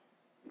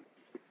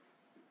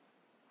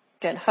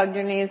 Good. Hug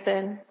your knees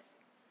in.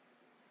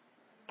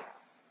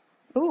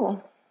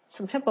 Ooh,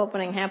 some hip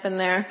opening happened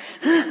there.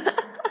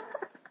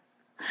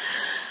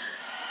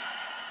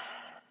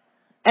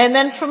 And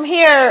then from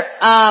here,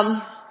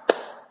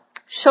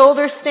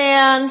 shoulder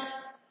stand,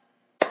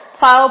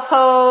 plow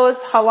pose,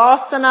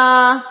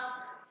 halasana,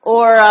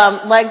 or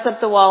legs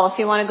up the wall if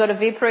you want to go to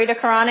Viparita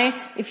Karani.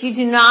 If you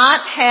do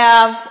not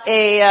have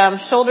a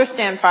shoulder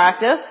stand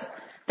practice,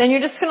 then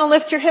you're just going to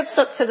lift your hips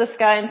up to the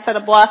sky and set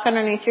a block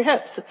underneath your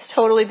hips. It's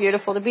totally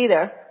beautiful to be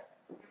there.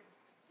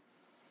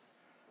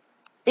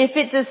 If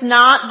it does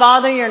not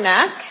bother your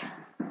neck,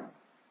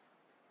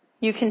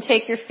 you can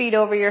take your feet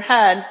over your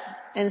head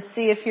and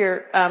see if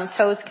your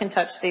toes can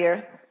touch the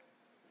earth.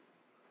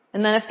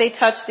 And then if they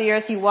touch the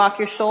earth, you walk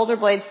your shoulder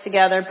blades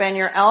together, bend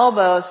your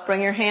elbows,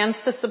 bring your hands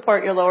to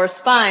support your lower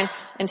spine,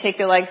 and take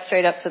your legs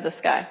straight up to the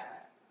sky.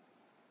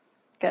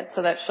 Good,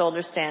 so that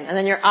shoulder stand. And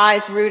then your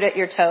eyes root at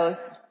your toes.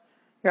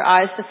 Your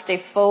eyes to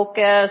stay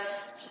focused.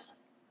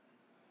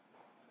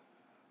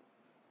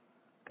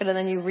 Good, and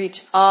then you reach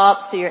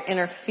up to your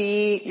inner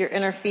feet,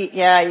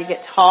 yeah, you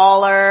get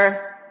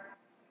taller.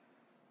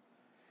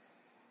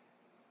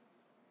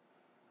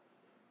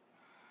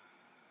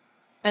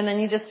 And then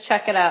you just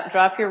check it out.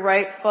 Drop your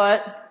right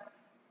foot,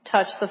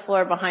 touch the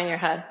floor behind your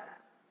head.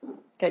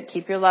 Good.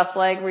 Keep your left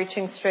leg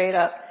reaching straight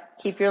up.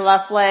 Keep your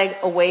left leg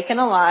awake and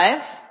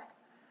alive.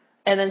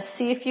 And then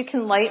see if you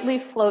can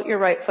lightly float your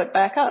right foot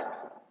back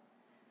up.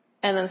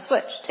 And then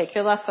switch. Take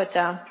your left foot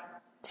down.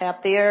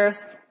 Tap the earth.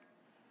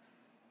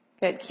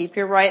 Good. Keep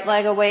your right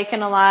leg awake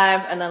and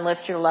alive, and then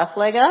lift your left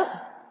leg up.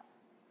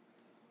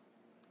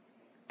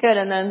 Good,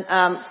 and then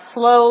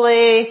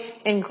slowly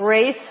and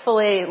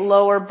gracefully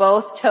lower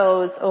both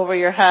toes over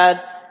your head,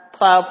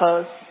 plow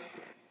pose.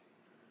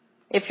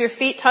 If your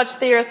feet touch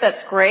the earth,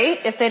 that's great.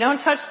 If they don't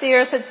touch the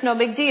earth, it's no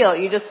big deal.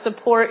 You just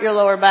support your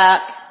lower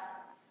back.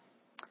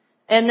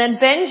 And then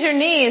bend your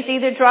knees.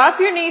 Either drop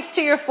your knees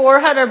to your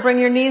forehead or bring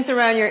your knees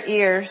around your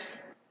ears.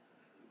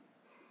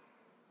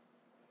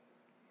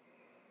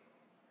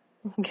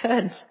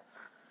 Good.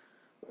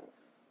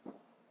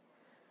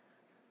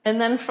 And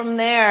then from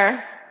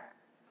there,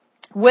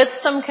 with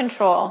some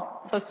control,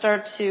 so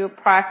start to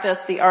practice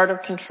the art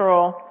of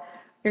control.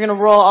 You're going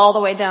to roll all the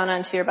way down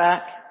onto your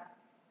back.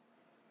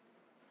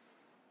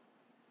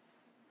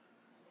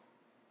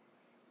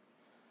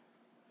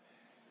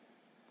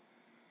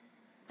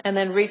 And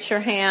then reach your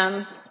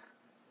hands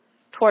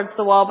towards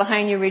the wall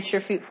behind you, reach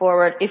your feet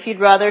forward. If you'd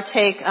rather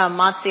take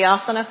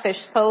Matsyasana, fish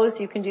pose,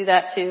 you can do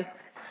that too.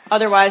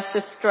 Otherwise,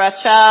 just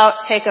stretch out,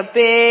 take a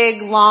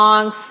big,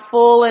 long,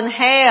 full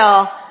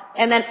inhale,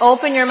 and then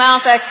open your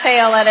mouth,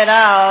 exhale, let it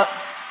out.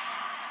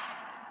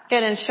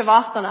 Get in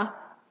Shavasana.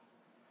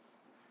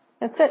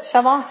 That's it,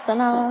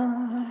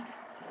 Shavasana.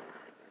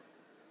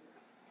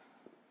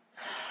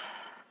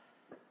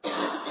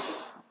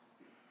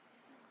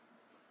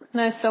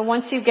 Nice, so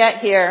once you get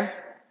here,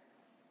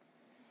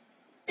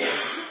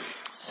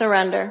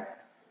 surrender.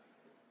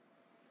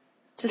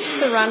 Just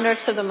surrender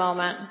to the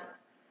moment.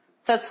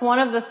 That's one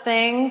of the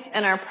things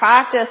in our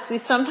practice we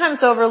sometimes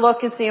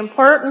overlook is the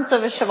importance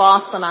of a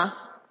Shavasana.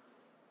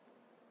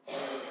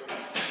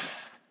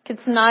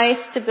 It's nice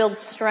to build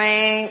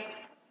strength.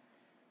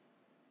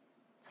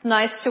 It's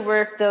nice to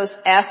work those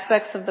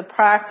aspects of the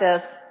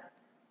practice,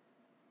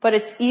 but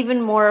it's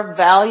even more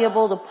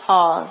valuable to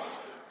pause.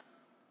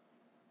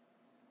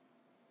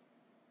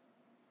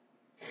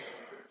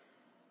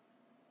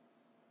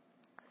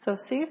 So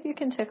see if you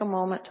can take a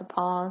moment to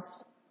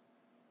pause.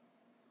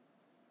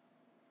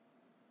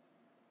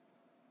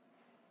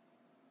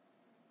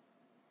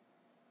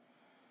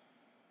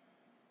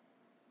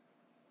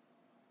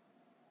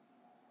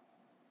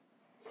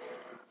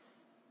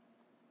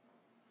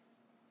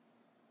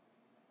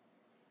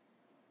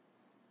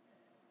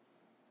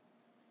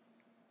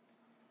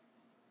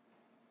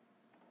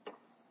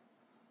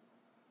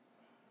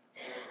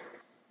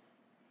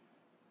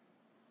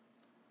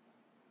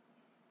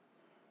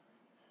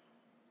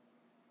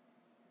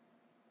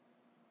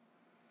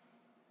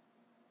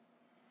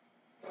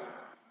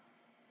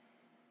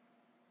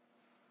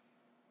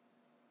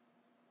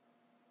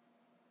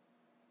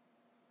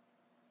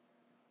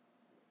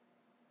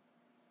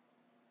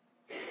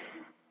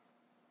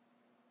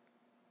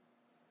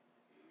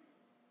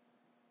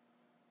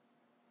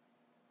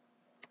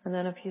 And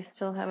then if you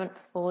still haven't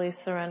fully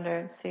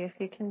surrendered, see if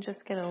you can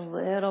just get a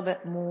little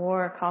bit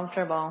more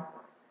comfortable.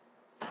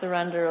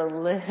 Surrender a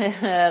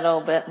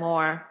little bit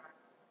more.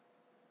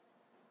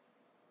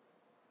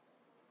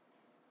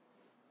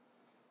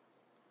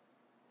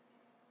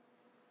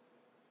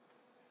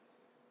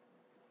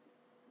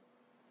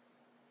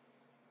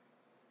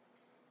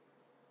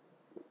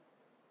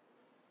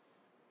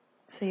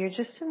 So you're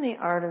just in the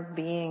art of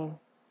being.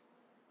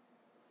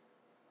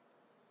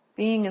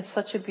 Being is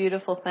such a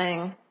beautiful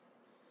thing.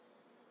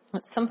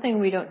 It's something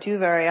we don't do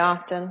very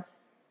often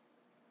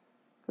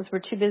because we're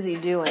too busy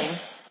doing.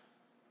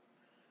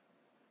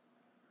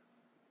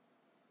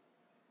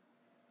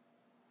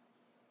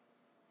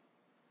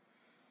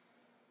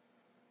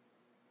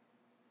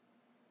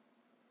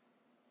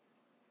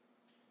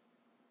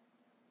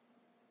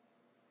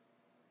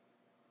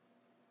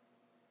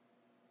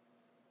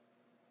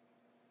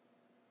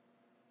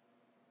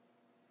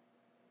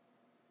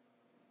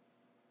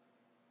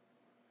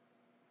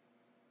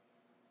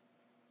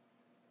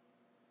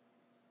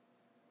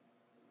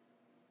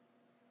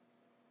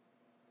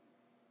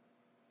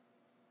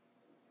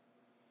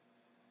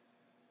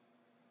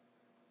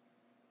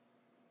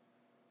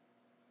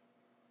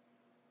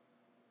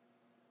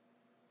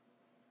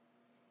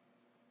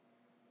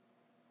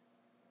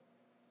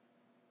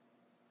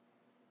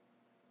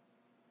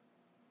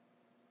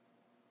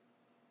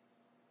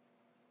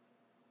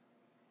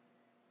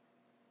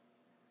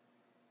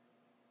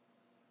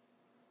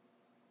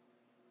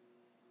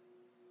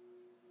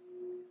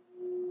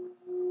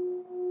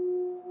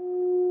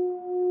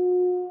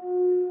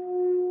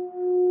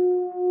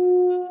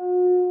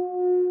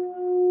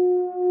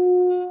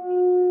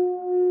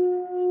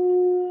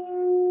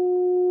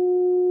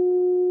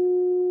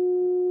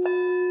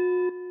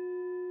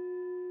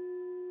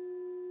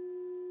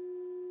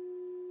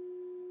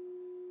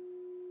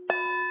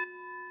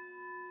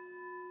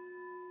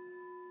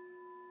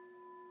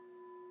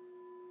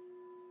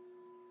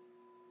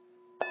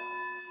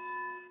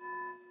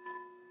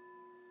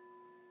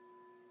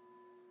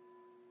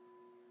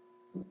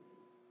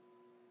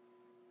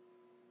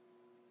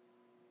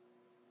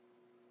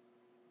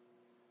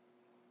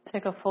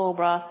 Take a full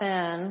breath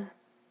in.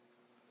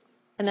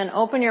 And then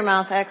open your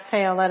mouth,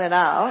 exhale, let it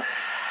out.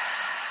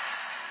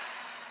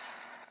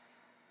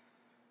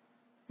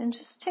 And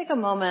just take a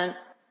moment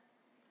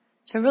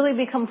to really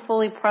become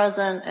fully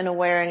present and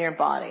aware in your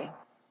body.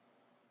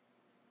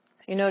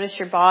 So you notice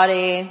your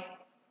body.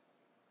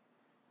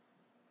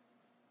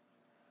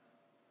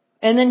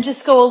 And then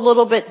just go a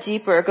little bit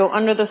deeper. Go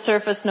under the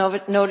surface,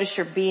 notice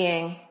your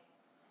being.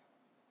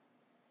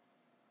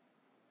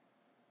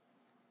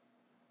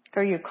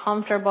 Are you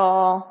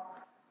comfortable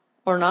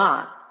or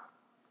not?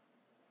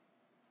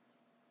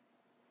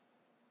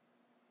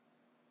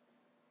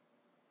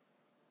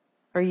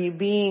 Are you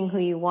being who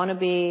you want to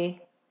be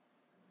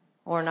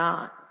or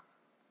not?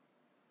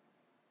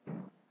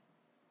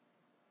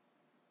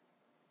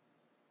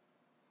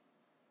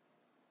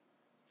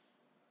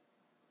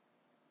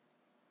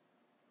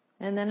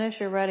 And then as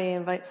you're ready,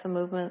 invite some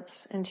movements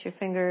into your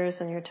fingers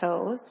and your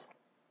toes.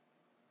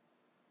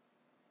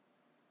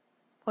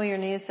 Pull your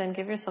knees in,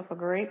 give yourself a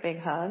great big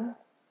hug.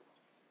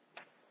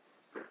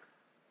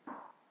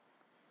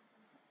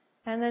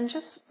 And then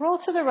just roll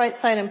to the right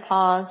side and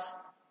pause.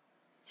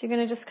 So you're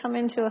going to just come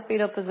into a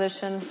fetal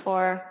position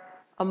for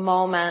a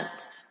moment.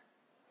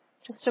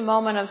 Just a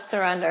moment of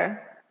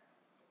surrender.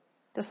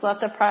 Just let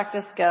the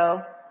practice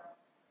go.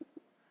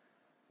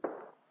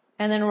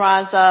 And then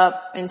rise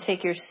up and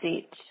take your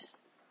seat.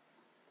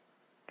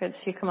 Good,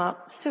 so you come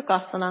up.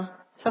 Sukhasana.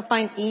 So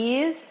find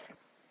ease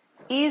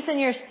in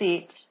your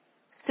seat.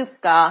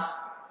 Sukha.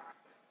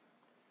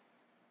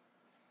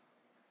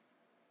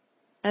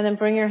 And then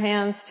bring your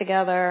hands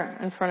together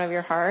in front of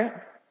your heart.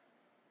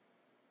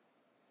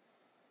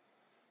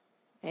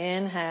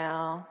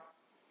 Inhale.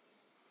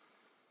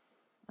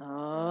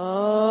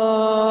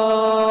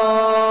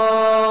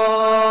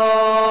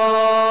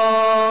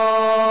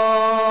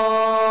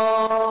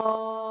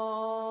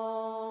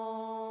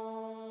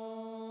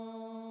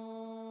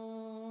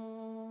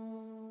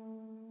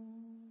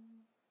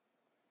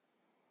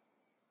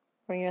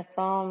 Bring your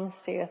thumbs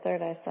to your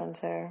third eye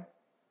center.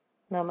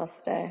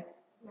 Namaste.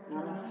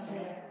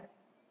 Namaste.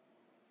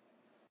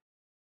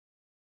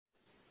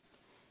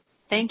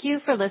 Thank you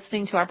for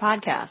listening to our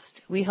podcast.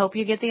 We hope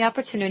you get the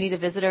opportunity to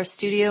visit our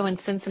studio in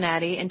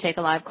Cincinnati and take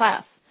a live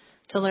class.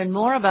 To learn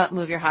more about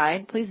Move Your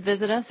Hide, please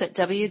visit us at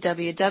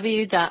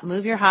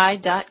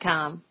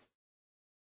www.moveyourhide.com.